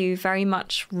want to very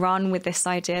much run with this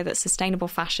idea that sustainable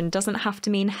fashion doesn't have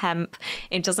to mean hemp.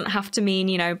 It doesn't have to mean,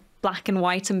 you know, black and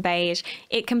white and beige.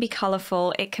 It can be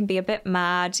colourful, it can be a bit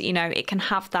mad, you know, it can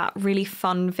have that really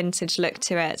fun vintage look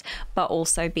to it, but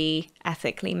also be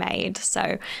ethically made.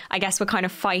 So I guess we're kind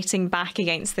of fighting back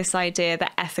against this idea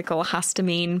that ethical has to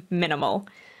mean minimal.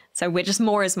 So we're just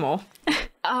more is more.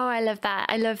 Oh, I love that.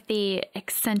 I love the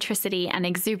eccentricity and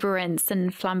exuberance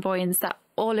and flamboyance that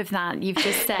all of that you've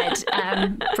just said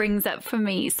brings up for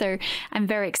me. So I'm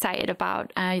very excited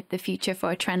about the future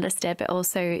for Trendlistr, but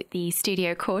also the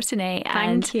Studio Courtenay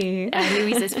and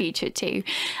Louisa's future too.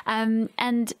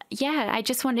 And yeah, I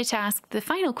just wanted to ask the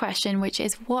final question, which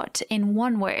is, what in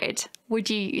one word would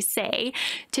you say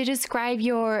to describe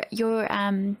your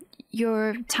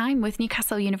time with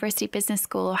Newcastle University Business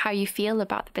School, or how you feel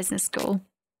about the business school?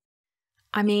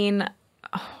 I mean,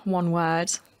 one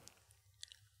word.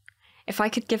 If I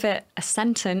could give it a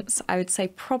sentence, I would say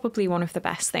probably one of the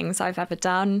best things I've ever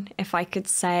done. If I could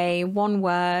say one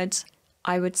word,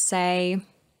 I would say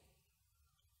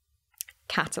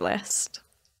catalyst.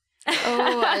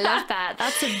 Oh, I love that.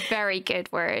 That's a very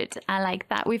good word. I like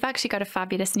that. We've actually got a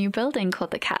fabulous new building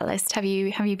called the Catalyst. Have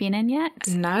you been in yet?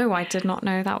 No, I did not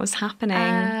know that was happening.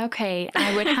 Okay.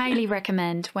 I would highly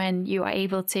recommend, when you are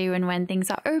able to and when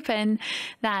things are open,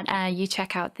 that you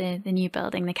check out the new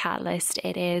building, the Catalyst.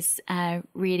 It is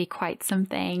really quite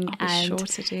something. I'll be sure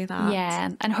to do that.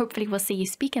 Yeah. And hopefully we'll see you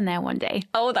speak in there one day.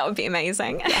 Oh, that would be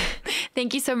amazing. Yeah.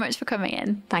 Thank you so much for coming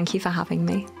in. Thank you for having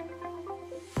me.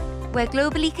 We're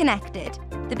globally connected.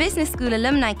 The Business School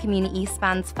alumni community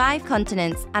spans 5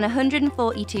 continents and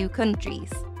 142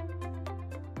 countries.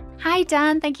 Hi,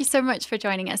 Dan. Thank you so much for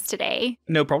joining us today.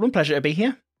 No problem. Pleasure to be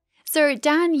here. So,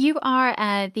 Dan, you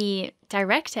are the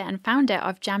director and founder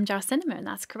of Jam Jar Cinema, and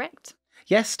that's correct?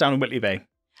 Yes, down in Whitley Bay.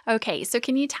 Okay, so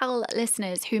can you tell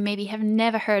listeners who maybe have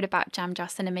never heard about Jam Jar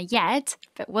Cinema yet,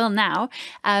 but will now,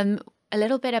 a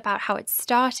little bit about how it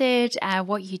started,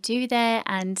 what you do there,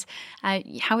 and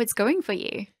how it's going for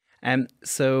you?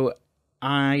 So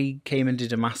I came and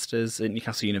did a master's at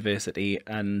Newcastle University,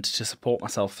 and to support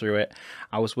myself through it,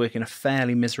 I was working a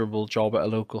fairly miserable job at a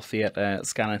local theatre,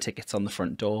 scanning tickets on the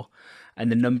front door.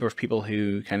 And the number of people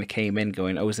who kind of came in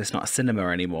going, oh, is this not a cinema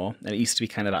anymore? And it used to be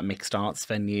kind of that mixed arts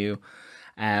venue.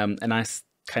 And I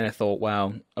kind of thought,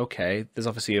 well, okay, there's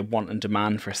obviously a want and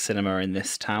demand for a cinema in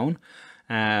this town.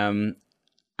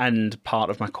 And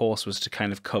part of my course was to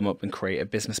kind of come up and create a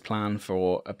business plan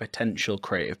for a potential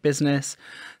creative business.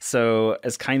 So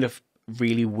as kind of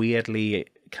really weirdly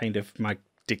kind of my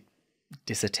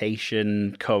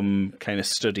dissertation come kind of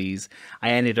studies,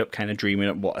 I ended up kind of dreaming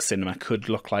up what a cinema could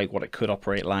look like, what it could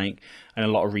operate like, and a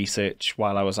lot of research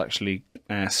while I was actually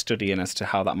studying as to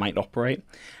how that might operate.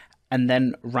 And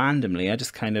then randomly, I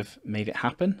just kind of made it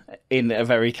happen in a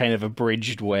very kind of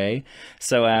abridged way.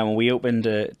 So we opened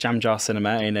a Jam Jar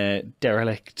Cinema in a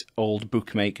derelict old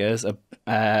bookmakers, a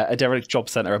derelict job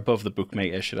centre above the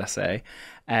bookmakers, should I say,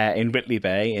 in Whitley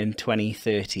Bay in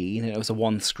 2013. It was a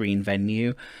one-screen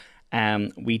venue.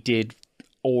 We did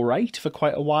all right for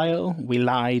quite a while. We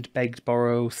lied, begged,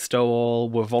 borrowed, stole,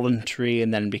 were voluntary,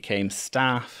 and then became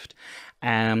staffed.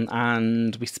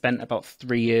 And we spent about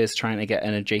 3 years trying to get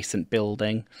an adjacent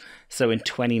building. So in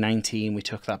 2019, we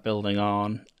took that building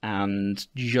on, and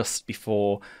just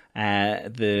before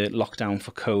the lockdown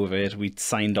for COVID, we'd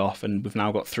signed off, and we've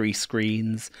now got 3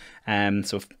 screens.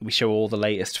 So we show all the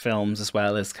latest films as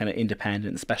well as kind of independent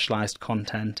and specialised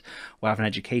content. We have an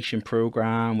education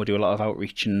programme. We do a lot of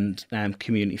outreach and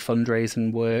community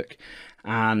fundraising work.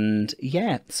 And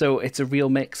yeah, so it's a real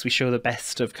mix. We show the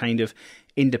best of kind of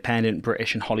independent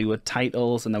British and Hollywood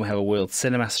titles, and then we have a world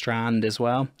cinema strand as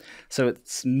well. So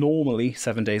it's normally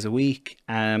 7 days a week,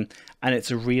 and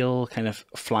it's a real kind of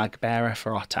flag bearer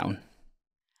for our town.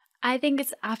 I think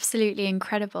it's absolutely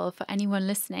incredible for anyone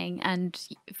listening, and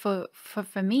for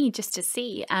me just to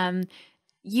see.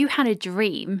 You had a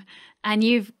dream and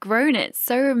you've grown it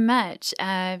so much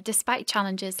despite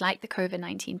challenges like the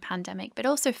COVID-19 pandemic, but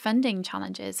also funding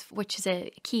challenges, which is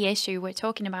a key issue we're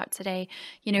talking about today.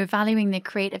 You know, valuing the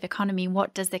creative economy.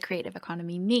 What does the creative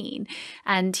economy mean?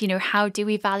 And, you know, how do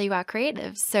we value our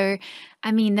creatives? So,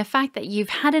 I mean, the fact that you've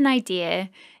had an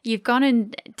idea, you've gone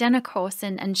and done a course,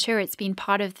 and sure, it's been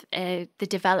part of the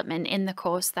development in the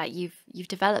course that you've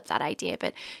developed that idea,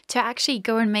 but to actually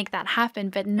go and make that happen,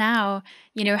 but now,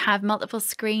 you know, have multiple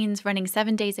screens running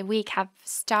 7 days a week, have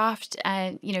staffed,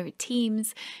 you know,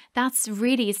 teams, that's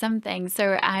really something.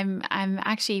 So I'm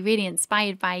actually really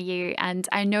inspired by you, and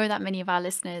I know that many of our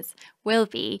listeners will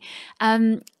be.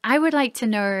 I would like to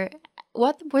know,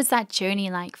 what was that journey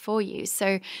like for you?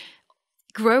 So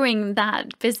growing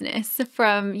that business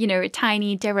from, you know, a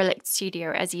tiny derelict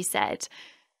studio, as you said,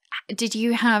 did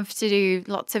you have to do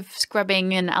lots of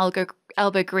scrubbing and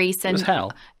elbow grease and it was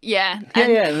hell?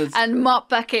 And mop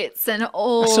buckets and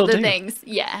all the things?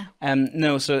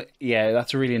 No, so yeah,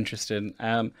 that's really interesting.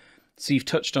 So you've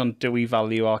touched on, do we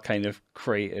value our kind of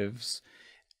creatives?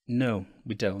 No,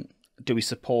 we don't. Do we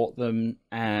support them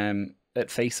at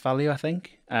face value, I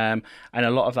think? And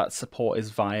a lot of that support is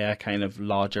via kind of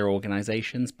larger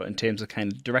organisations, but in terms of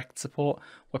kind of direct support,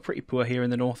 we're pretty poor here in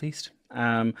the Northeast.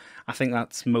 I think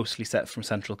that's mostly set from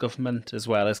central government, as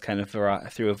well as kind of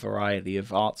through a variety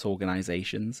of arts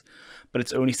organisations. But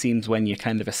it only seems when you're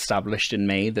kind of established and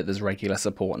made that there's regular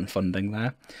support and funding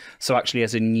there. So actually,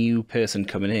 as a new person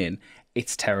coming in,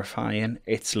 it's terrifying,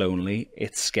 it's lonely,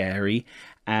 it's scary,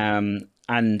 and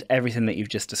everything that you've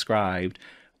just described.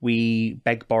 We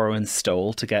begged, borrowed and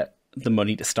stole to get the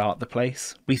money to start the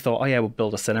place. We thought, oh yeah, we'll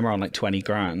build a cinema on like 20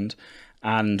 grand.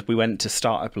 And we went to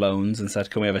startup loans and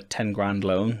said, can we have a 10 grand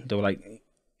loan? They were like,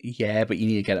 yeah, but you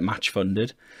need to get it match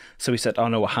funded. So we said, oh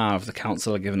no, the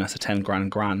council are giving us a 10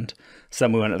 grand grant. So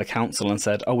then we went to the council and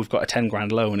said, oh, we've got a 10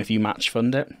 grand loan if you match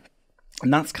fund it.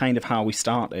 And that's kind of how we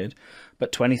started.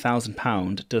 But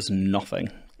 £20,000 does nothing.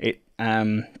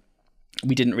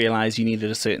 We didn't realise you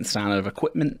needed a certain standard of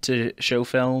equipment to show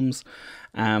films.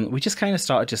 We just kind of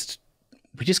started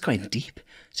we just going deep,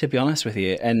 to be honest with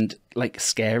you, and like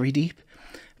scary deep.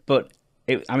 But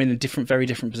I'm in a very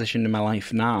different position in my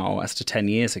life now as to 10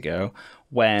 years ago,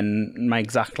 when my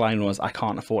exact line was, I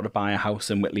can't afford to buy a house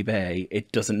in Whitley Bay.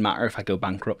 It doesn't matter if I go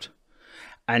bankrupt.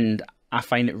 And I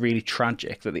find it really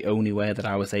tragic that the only way that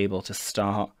I was able to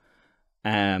start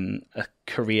a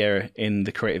career in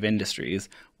the creative industries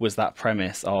was that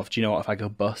premise of, do you know what, if I go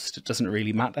bust, it doesn't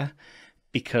really matter,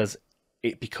 because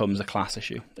it becomes a class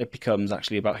issue. It becomes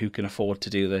actually about who can afford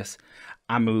to do this.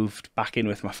 I moved back in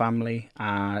with my family.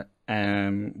 I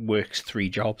worked 3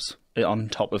 jobs on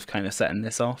top of kind of setting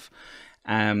this off.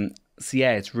 So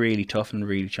yeah, it's really tough and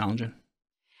really challenging.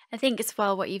 I think as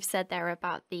well what you've said there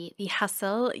about the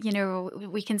hustle, you know,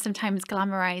 we can sometimes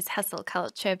glamorize hustle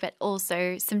culture, but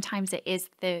also sometimes it is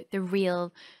the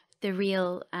real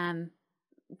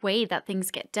way that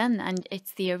things get done, and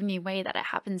it's the only way that it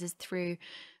happens is through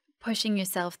pushing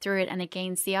yourself through it and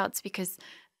against the odds, because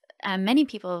many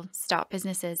people start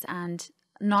businesses and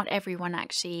not everyone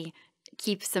actually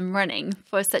keeps them running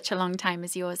for such a long time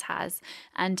as yours has,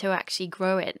 and to actually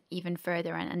grow it even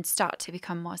further and start to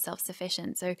become more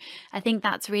self-sufficient. So I think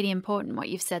that's really important what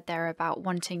you've said there about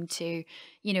wanting to,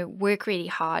 you know, work really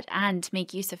hard and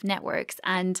make use of networks.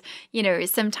 And, you know,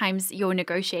 sometimes your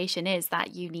negotiation is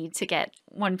that you need to get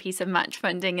one piece of match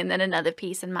funding and then another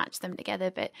piece and match them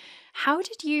together. But how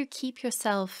did you keep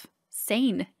yourself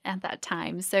sane at that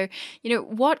time? So, you know,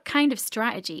 what kind of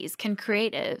strategies can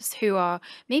creatives who are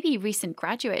maybe recent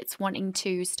graduates wanting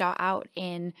to start out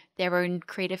in their own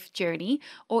creative journey,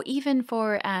 or even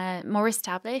for more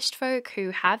established folk who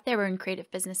have their own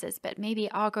creative businesses but maybe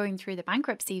are going through the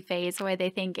bankruptcy phase where they're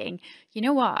thinking, you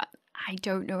know what, I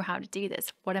don't know how to do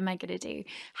this. What am I going to do?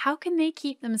 How can they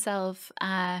keep themselves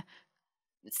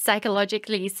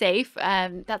psychologically safe?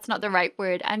 That's not the right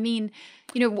word. I mean,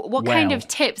 you know, what kind of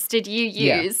tips did you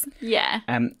use? Yeah.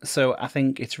 So I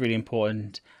think it's really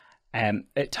important.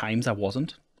 At times I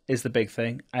wasn't. is the big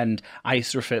thing. And I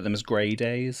used to refer to them as grey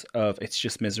days of it's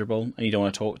just miserable and you don't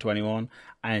want to talk to anyone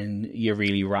and you're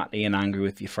really ratty and angry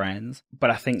with your friends. But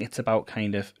I think it's about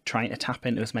kind of trying to tap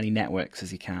into as many networks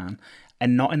as you can,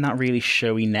 and not in that really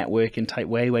showy networking type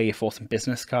way where you're forcing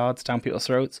business cards down people's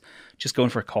throats. Just going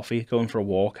for a coffee, going for a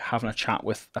walk, having a chat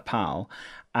with a pal,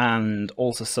 and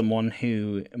also someone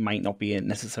who might not be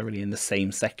necessarily in the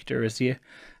same sector as you.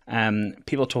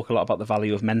 People talk a lot about the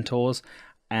value of mentors.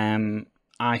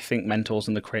 I think mentors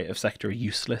in the creative sector are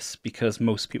useless because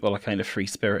most people are kind of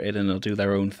free-spirited and they'll do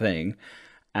their own thing.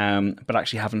 But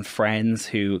actually having friends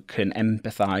who can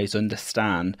empathize,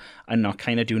 understand, and are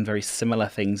kind of doing very similar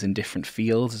things in different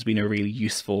fields has been a really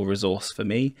useful resource for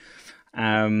me.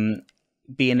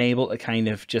 Being able to kind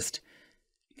of just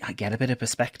get a bit of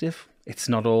perspective. It's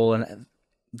not all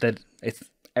that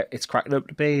it's cracked up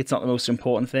to be. It's not the most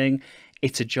important thing.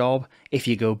 It's a job. If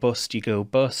you go bust, you go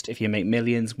bust. If you make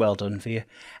millions, well done for you.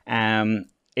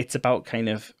 It's about kind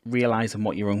of realizing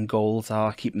what your own goals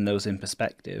are, keeping those in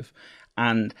perspective.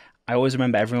 And I always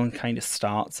remember everyone kind of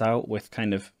starts out with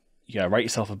kind of, write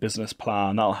yourself a business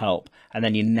plan, that'll help. And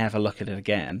then you never look at it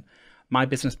again. My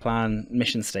business plan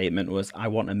mission statement was, I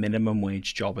want a minimum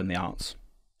wage job in the arts.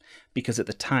 Because at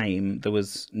the time, there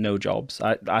was no jobs.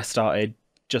 I started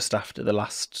just after the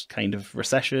last kind of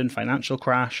recession, financial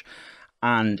crash.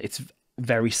 And it's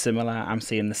very similar. I'm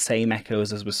seeing the same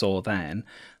echoes as we saw then.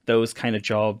 Those kind of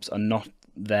jobs are not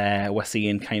there. We're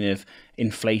seeing kind of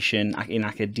inflation in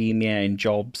academia, in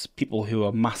jobs, people who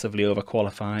are massively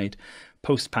overqualified.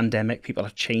 Post-pandemic, people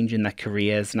are changing their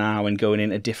careers now and going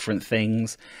into different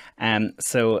things.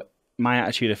 So my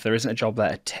attitude, if there isn't a job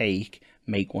there to take,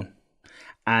 make one.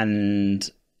 And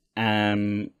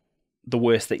the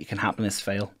worst that can happen is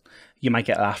fail. You might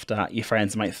get laughed at, your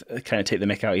friends might kind of take the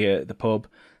mick out of you at the pub,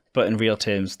 but in real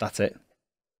terms, that's it.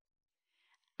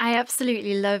 I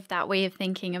absolutely love that way of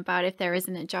thinking about if there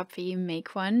isn't a job for you,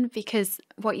 make one, because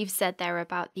what you've said there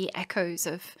about the echoes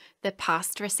of the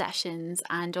past recessions,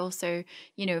 and also,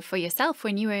 for yourself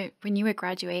when you were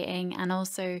graduating, and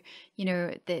also,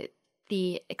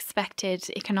 the expected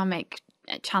economic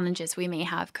challenges we may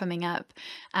have coming up,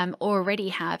 already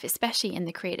have, especially in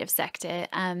the creative sector.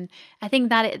 I think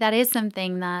that is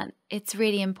something that it's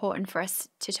really important for us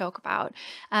to talk about.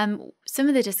 Some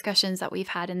of the discussions that we've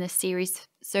had in this series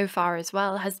so far as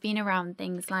well has been around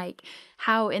things like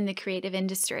how in the creative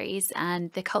industries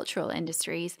and the cultural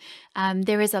industries,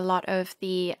 there is a lot of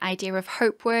the idea of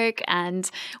hope work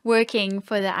and working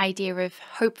for the idea of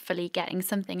hopefully getting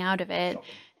something out of it.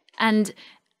 And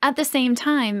at the same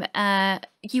time,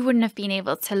 you wouldn't have been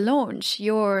able to launch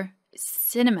your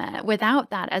cinema without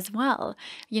that as well.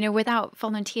 Without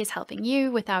volunteers helping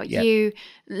you, without you,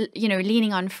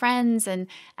 leaning on friends, and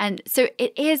so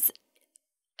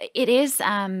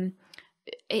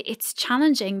it's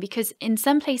challenging because in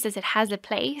some places it has a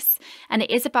place and it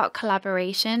is about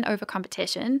collaboration over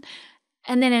competition,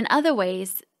 and then in other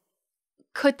ways,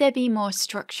 could there be more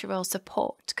structural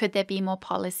support? Could there be more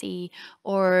policy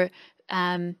or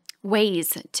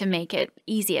ways to make it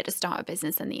easier to start a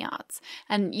business in the arts?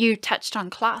 And you touched on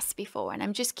class before, and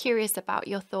I'm just curious about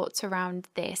your thoughts around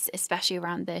this, especially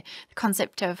around the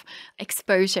concept of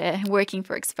exposure, working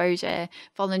for exposure,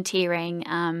 volunteering.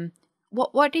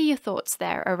 What are your thoughts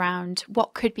there around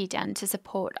what could be done to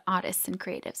support artists and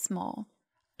creatives more?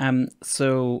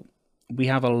 So we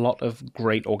have a lot of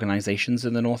great organizations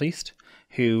in the Northeast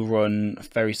who run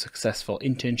very successful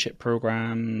internship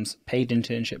programs, paid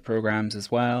internship programs as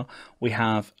well. We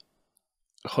have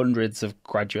hundreds of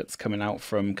graduates coming out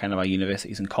from kind of our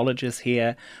universities and colleges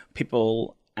here.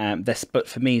 People, but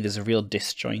for me, there's a real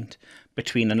disjoint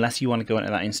between, unless you want to go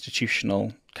into that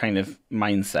institutional kind of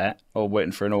mindset or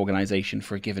working for an organization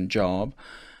for a given job,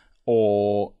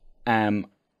 or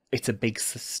it's a big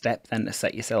step then to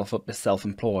set yourself up as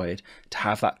self-employed, to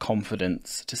have that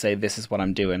confidence to say, this is what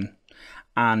I'm doing.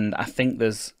 And I think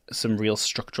there's some real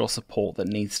structural support that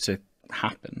needs to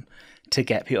happen to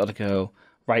get people to go,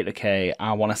 right, okay,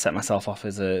 I want to set myself off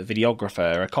as a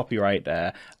videographer, a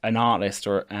copywriter, an artist,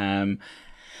 or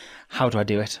how do I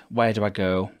do it? Where do I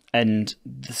go? And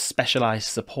the specialized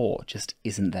support just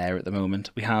isn't there at the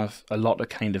moment. We have a lot of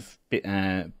kind of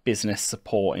business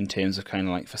support in terms of kind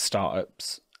of like for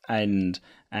startups and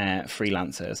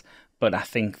freelancers. But I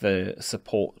think the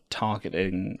support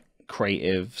targeting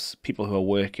creatives, people who are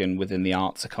working within the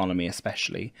arts economy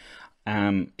especially,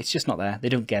 it's just not there. They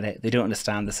don't get it. They don't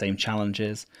understand the same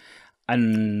challenges.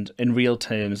 And in real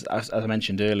terms, as I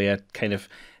mentioned earlier, kind of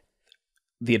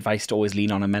the advice to always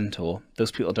lean on a mentor.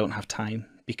 Those people don't have time,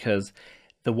 because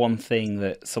the one thing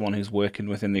that someone who's working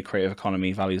within the creative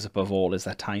economy values above all is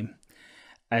their time.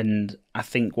 And I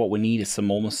think what we need is some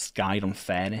almost guide on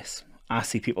fairness. I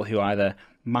see people who either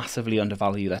massively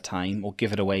undervalue their time or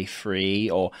give it away free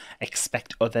or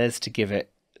expect others to give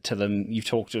it to them. You've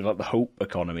talked about the hope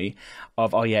economy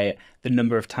of, oh yeah, the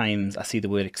number of times I see the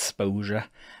word exposure.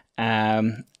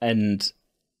 And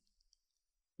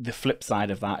the flip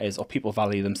side of that is, or people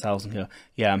value themselves and go,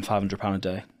 yeah, I'm £500 a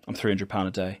day, I'm £300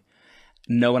 a day.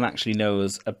 No one actually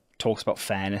talks about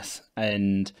fairness.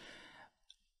 And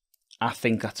I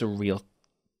think that's a real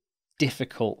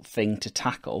difficult thing to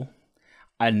tackle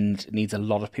and needs a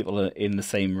lot of people in the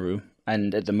same room.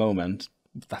 And at the moment,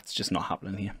 that's just not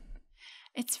happening here.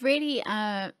 It's really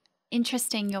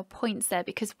interesting, your points there,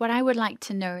 because what I would like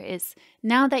to know is,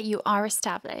 now that you are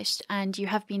established and you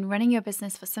have been running your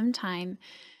business for some time,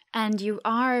 and you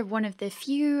are one of the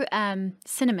few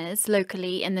cinemas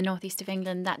locally in the northeast of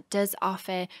England that does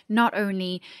offer not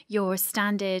only your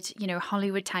standard,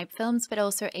 Hollywood type films, but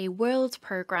also a world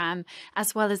program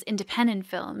as well as independent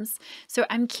films. So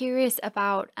I'm curious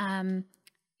about,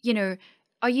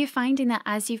 are you finding that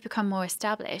as you've become more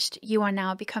established, you are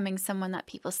now becoming someone that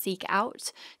people seek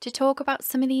out to talk about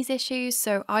some of these issues?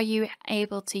 So are you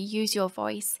able to use your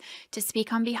voice to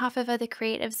speak on behalf of other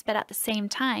creatives? But at the same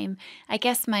time, I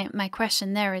guess my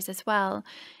question there is as well,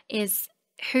 is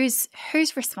whose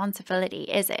responsibility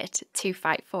is it to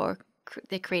fight for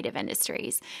the creative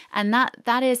industries? And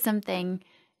that is something,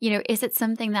 is it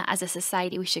something that as a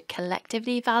society we should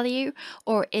collectively value?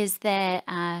 Or is there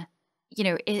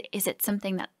is it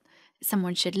something that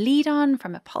someone should lead on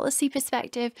from a policy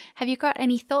perspective? Have you got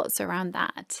any thoughts around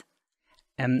that?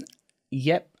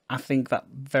 Yep, I think that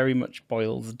very much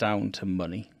boils down to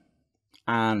money.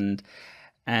 And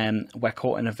we're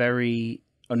caught in a very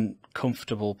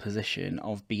uncomfortable position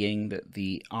of being that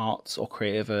the arts or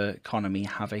creative economy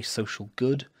have a social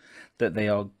good, that they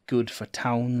are good for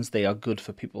towns, they are good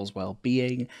for people's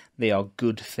well-being, they are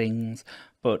good things.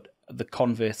 But the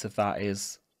converse of that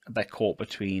is they're caught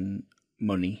between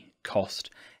money,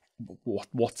 cost.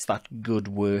 What's that good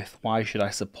worth? Why should I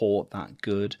support that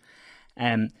good?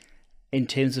 In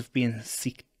terms of being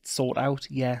sought out,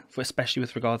 yeah, especially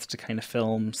with regards to kind of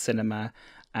film, cinema.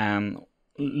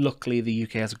 Luckily, the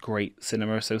UK has a great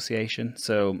cinema association,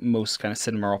 so most kind of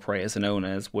cinema operators and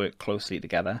owners work closely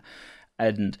together,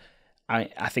 and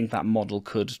I think that model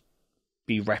could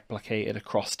be replicated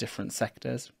across different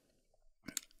sectors.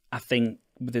 I think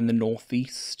within the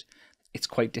Northeast, it's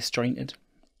quite disjointed,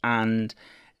 and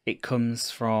it comes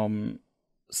from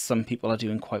some people are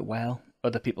doing quite well,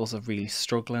 other people are really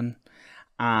struggling,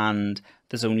 and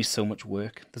there's only so much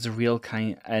work. There's a real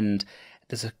and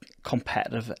there's a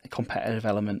competitive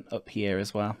element up here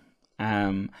as well.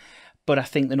 But I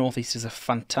think the Northeast is a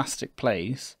fantastic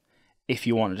place if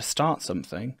you wanted to start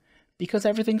something, because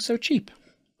everything's so cheap.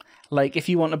 Like if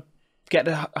you want to get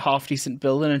a half decent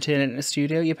building and turn it into a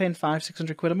studio, you're paying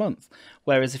 £500-600 a month.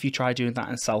 Whereas if you try doing that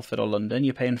in Salford or London,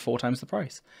 you're paying 4 times the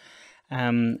price.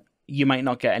 You might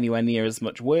not get anywhere near as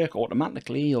much work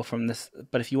automatically or from this,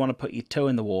 but if you want to put your toe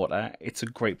in the water, it's a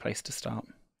great place to start.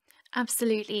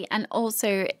 Absolutely. And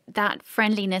also that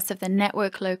friendliness of the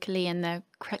network locally and the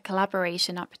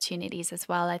collaboration opportunities as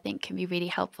well, I think can be really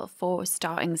helpful for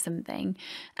starting something.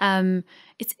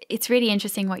 It's really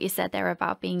interesting what you said there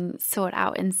about being sought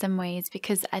out in some ways,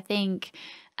 because I think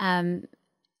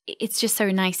it's just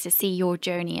so nice to see your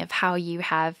journey of how you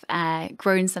have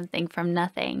grown something from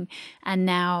nothing, and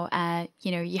now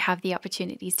you have the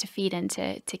opportunities to feed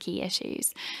into key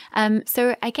issues.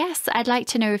 So I guess I'd like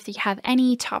to know if you have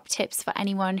any top tips for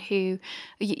anyone who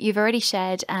you've already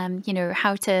shared,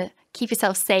 how to keep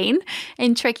yourself sane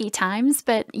in tricky times,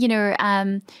 but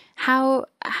how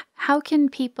can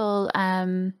people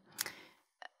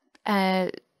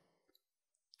I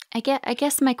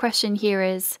guess my question here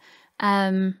is,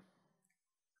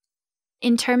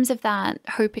 in terms of that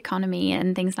hope economy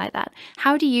and things like that,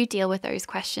 how do you deal with those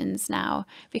questions now?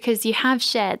 Because you have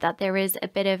shared that there is a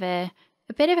bit of a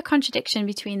contradiction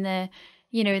between the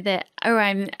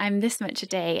I'm this much a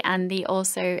day and the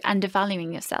also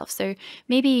undervaluing yourself. So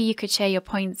maybe you could share your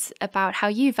points about how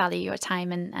you value your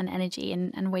time and energy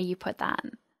and where you put that.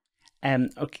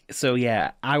 Okay, so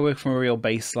yeah, I work from a real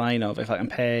baseline of if I can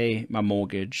pay my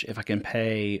mortgage, if I can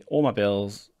pay all my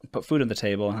bills, put food on the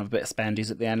table and have a bit of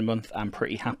spendies at the end of the month, I'm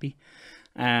pretty happy.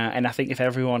 And I think if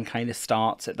everyone kind of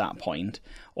starts at that point,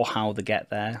 or how they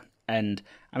get there. And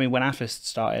I mean, when I first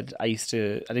started, I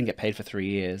didn't get paid for 3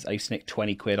 years. I used to make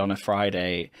 20 quid on a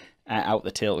Friday out the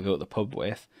till to go to the pub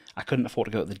with. I couldn't afford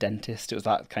to go to the dentist. It was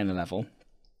that kind of level.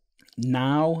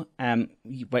 Now,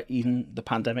 even the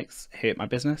pandemic's hurt my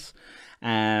business,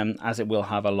 as it will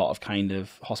have a lot of kind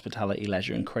of hospitality,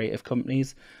 leisure and creative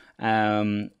companies.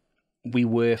 We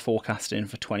were forecasting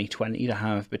for 2020 to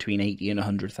have between 80 and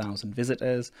 100,000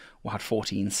 visitors. We had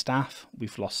 14 staff.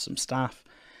 We've lost some staff.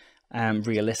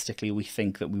 Realistically, we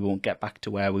think that we won't get back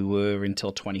to where we were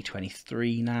until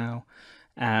 2023 now.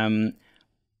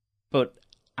 But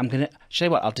I'm going to show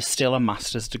you what, I'll distill a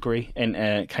master's degree in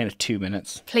kind of 2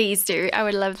 minutes. Please do. I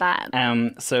would love that.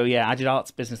 So yeah, I did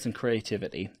arts, business and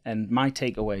creativity. And my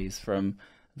takeaways from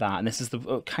that, and this is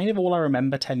the kind of all I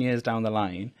remember 10 years down the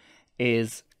line,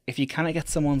 is if you cannot get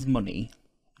someone's money,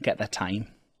 get their time.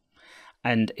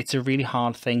 And it's a really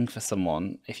hard thing for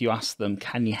someone if you ask them,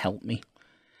 can you help me?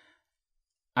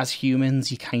 As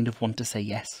humans, you kind of want to say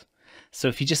yes. So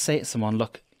if you just say to someone,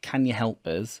 look, can you help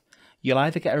us? You'll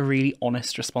either get a really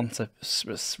honest response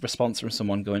from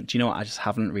someone going, do you know what, I just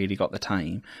haven't really got the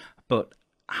time, but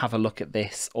have a look at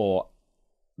this, or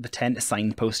they tend to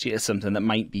signpost you to something that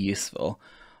might be useful,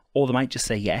 or they might just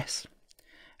say yes.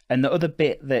 And the other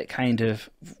bit that kind of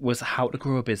was how to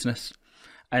grow a business.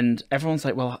 And everyone's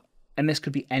like, well, and this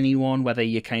could be anyone, whether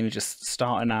you're kind of just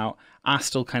starting out. I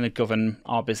still kind of govern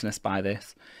our business by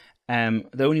this. The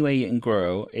only way you can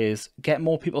grow is get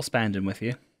more people spending with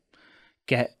you,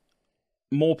 get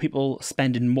more people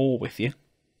spending more with you,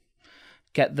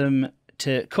 get them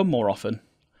to come more often,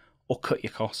 or cut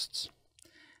your costs.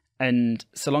 And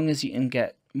so long as you can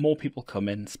get more people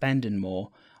coming, spending more,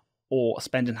 or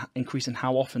increasing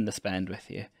how often they spend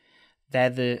with you, they're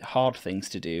the hard things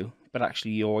to do, but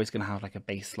actually you're always going to have like a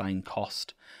baseline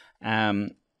cost.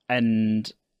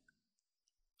 And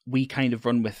we kind of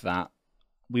run with that.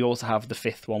 We also have the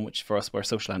fifth one, which for us, we're a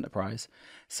social enterprise.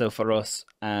 So for us,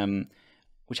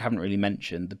 which I haven't really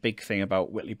mentioned, the big thing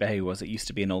about Whitley Bay was it used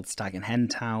to be an old stag and hen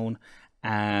town.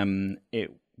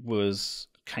 It was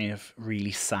kind of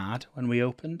really sad when we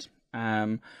opened.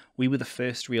 We were the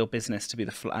first real business to be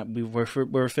we were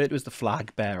referred to as the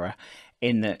flag bearer,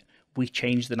 in that we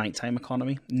changed the nighttime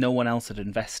economy. No one else had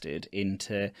invested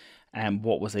into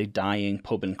what was a dying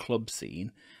pub and club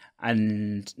scene.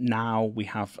 And now we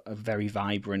have a very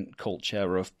vibrant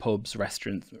culture of pubs,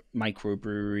 restaurants,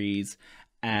 microbreweries.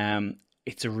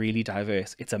 It's a really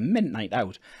diverse, it's a mint night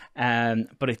out,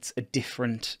 but it's a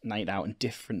different night out and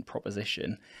different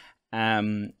proposition.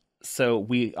 So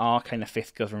we are kind of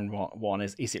fifth governing one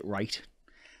is it right?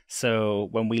 So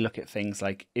when we look at things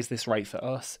like, is this right for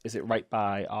us? Is it right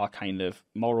by our kind of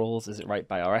morals? Is it right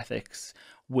by our ethics?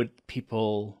 Would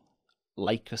people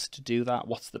like us to do that?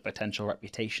 What's the potential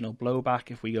reputational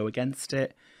blowback if we go against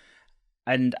it?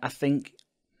 And I think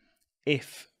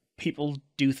if people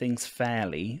do things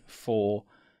fairly for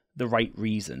the right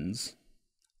reasons,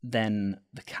 then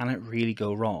they cannot really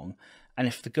go wrong. And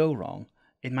if they go wrong,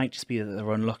 it might just be that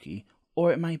they're unlucky,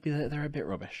 or it might be that they're a bit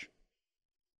rubbish.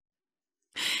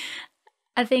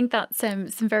 I think that's some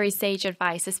very sage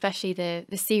advice, especially the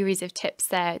series of tips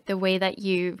there, the way that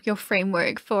your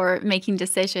framework for making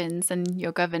decisions and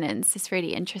your governance is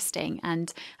really interesting.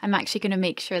 And I'm actually going to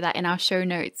make sure that in our show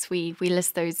notes, we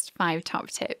list those 5 top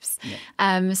tips,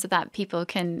 so that people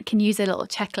can use a little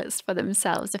checklist for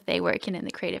themselves if they're working in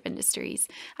the creative industries.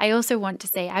 I also want to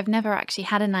say I've never actually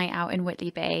had a night out in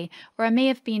Whitley Bay, or I may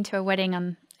have been to a wedding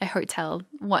on a hotel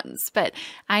once, but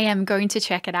I am going to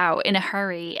check it out in a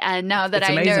hurry. And now that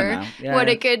I know what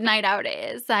a good night out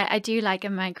is, I do like a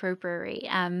microbrewery.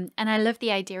 And I love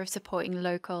the idea of supporting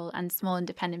local and small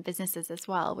independent businesses as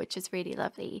well, which is really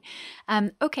lovely.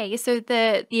 Okay, so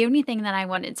the only thing that I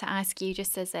wanted to ask you,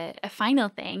 just as a final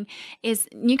thing, is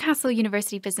Newcastle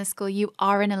University Business School. You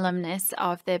are an alumnus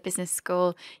of the business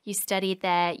school. You studied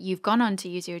there. You've gone on to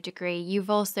use your degree.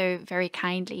 You've also very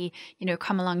kindly,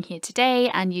 come along here today,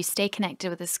 and you stay connected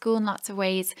with the school in lots of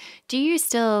ways. Do you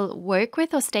still work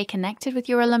with or stay connected with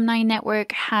your alumni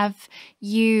network? Have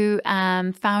you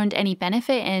found any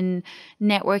benefit in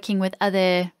networking with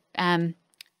other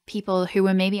people who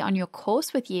were maybe on your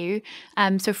course with you?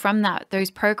 So from those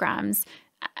programs,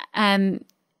 is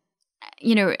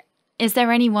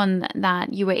there anyone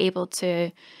that you were able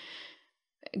to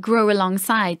grow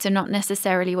alongside? So not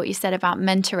necessarily what you said about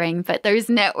mentoring, but those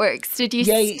networks. Did you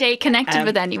stay connected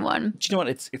with anyone? Do you know what?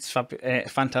 It's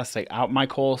fantastic. My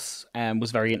course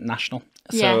was very international.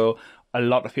 So a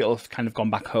lot of people have kind of gone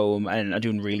back home and are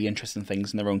doing really interesting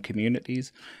things in their own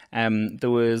communities. There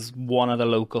was one other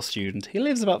local student. He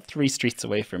lives about 3 streets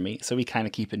away from me. So we kind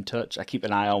of keep in touch. I keep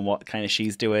an eye on what kind of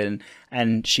she's doing.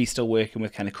 And she's still working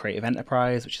with kind of creative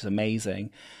enterprise, which is amazing.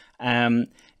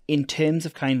 In terms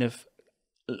of kind of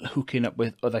hooking up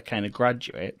with other kind of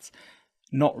graduates,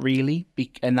 not really,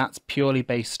 and that's purely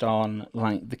based on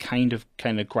like the kind of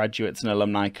graduates and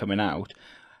alumni coming out.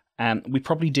 We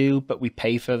probably do, but we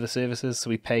pay for the services. So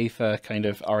we pay for kind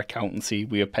of our accountancy,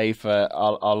 we pay for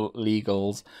our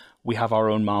legals, we have our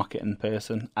own marketing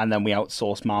person, and then we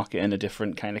outsource marketing to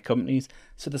different kind of companies.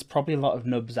 So there's probably a lot of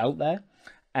nubs out there.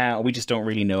 We just don't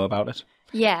really know about it.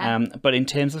 Yeah. But in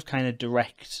terms of kind of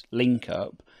direct link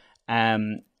up,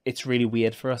 it's really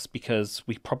weird for us because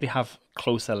we probably have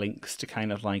closer links to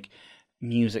kind of like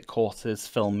music courses,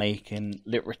 filmmaking,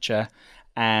 literature,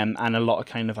 and a lot of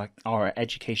kind of like our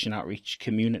education outreach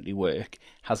community work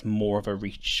has more of a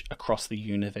reach across the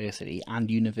university and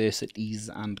universities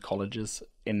and colleges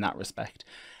in that respect.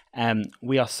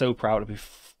 We are so proud to be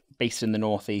based in the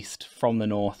Northeast, from the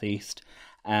Northeast.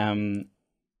 I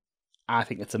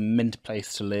think it's a mint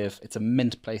place to live. It's a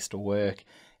mint place to work.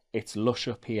 It's lush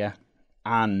up here.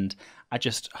 And I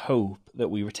just hope that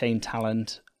we retain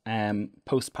talent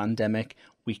post-pandemic.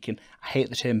 We can, I hate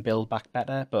the term build back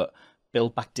better, but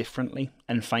build back differently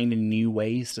and finding new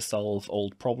ways to solve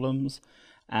old problems.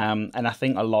 And I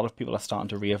think a lot of people are starting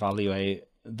to reevaluate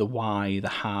the why, the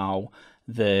how,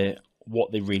 the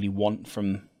what they really want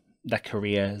from their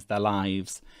careers, their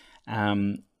lives.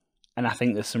 And I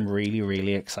think there's some really,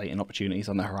 really exciting opportunities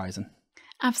on the horizon.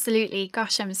 Absolutely.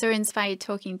 Gosh, I'm so inspired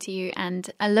talking to you, and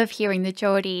I love hearing the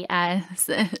Geordie's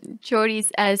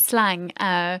slang.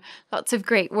 Lots of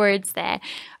great words there.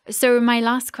 So my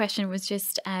last question was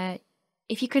just,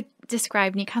 if you could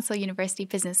describe Newcastle University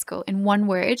Business School in one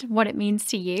word, what it means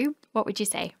to you, what would you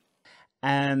say?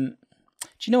 Do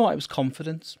you know what? It was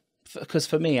confidence. Because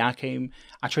for me, I trained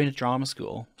at drama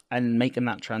school, and making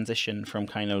that transition from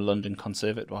kind of London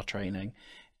conservatoire training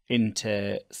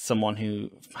into someone who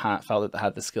felt that they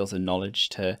had the skills and knowledge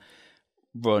to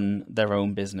run their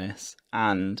own business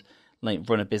and like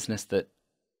run a business that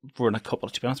run a couple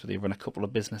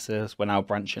of businesses. We're now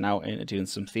branching out into doing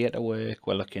some theatre work.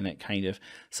 We're looking at kind of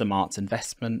some arts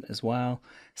investment as well.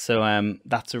 So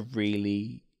that's a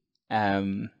really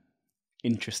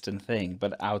interesting thing.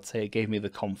 But I would say it gave me the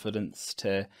confidence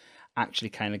to actually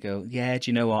kind of go, yeah,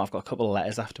 do you know what? I've got a couple of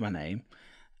letters after my name,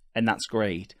 and that's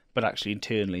great. But actually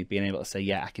internally being able to say,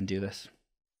 yeah, I can do this.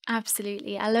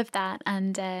 Absolutely. I love that.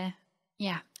 And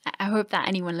yeah, I hope that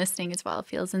anyone listening as well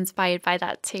feels inspired by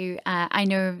that too. I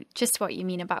know just what you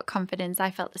mean about confidence.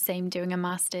 I felt the same doing a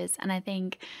master's. And I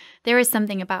think there is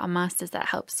something about a master's that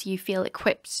helps you feel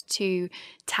equipped to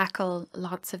tackle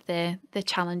lots of the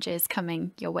challenges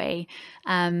coming your way,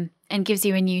 and gives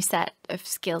you a new set of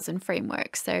skills and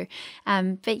frameworks. So,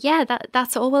 but yeah,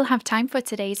 that's all we'll have time for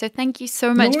today. So thank you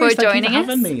so much for joining us. Thank you for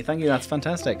having me. Thank you. That's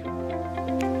fantastic.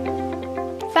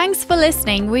 Thanks for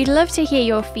listening. We'd love to hear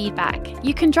your feedback.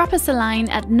 You can drop us a line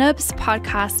at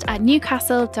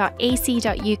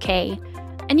nubspodcast@newcastle.ac.uk.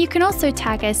 And you can also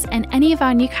tag us in any of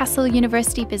our Newcastle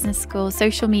University Business School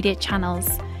social media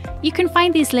channels. You can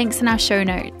find these links in our show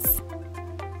notes.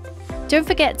 Don't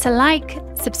forget to like,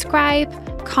 subscribe,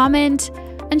 comment,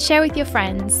 and share with your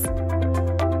friends.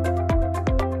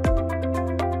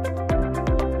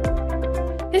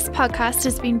 This podcast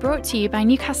has been brought to you by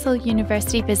Newcastle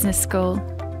University Business School.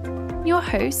 Your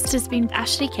host has been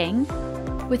Ashleigh King,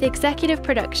 with executive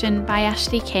production by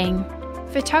Ashleigh King,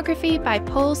 photography by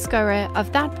Paul Scurra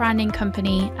of That Branding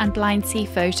Company and Blind Sea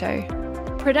Photo,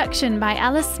 production by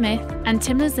Alice Smith and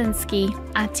Tim Lazinski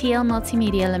at TL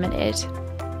Multimedia Limited.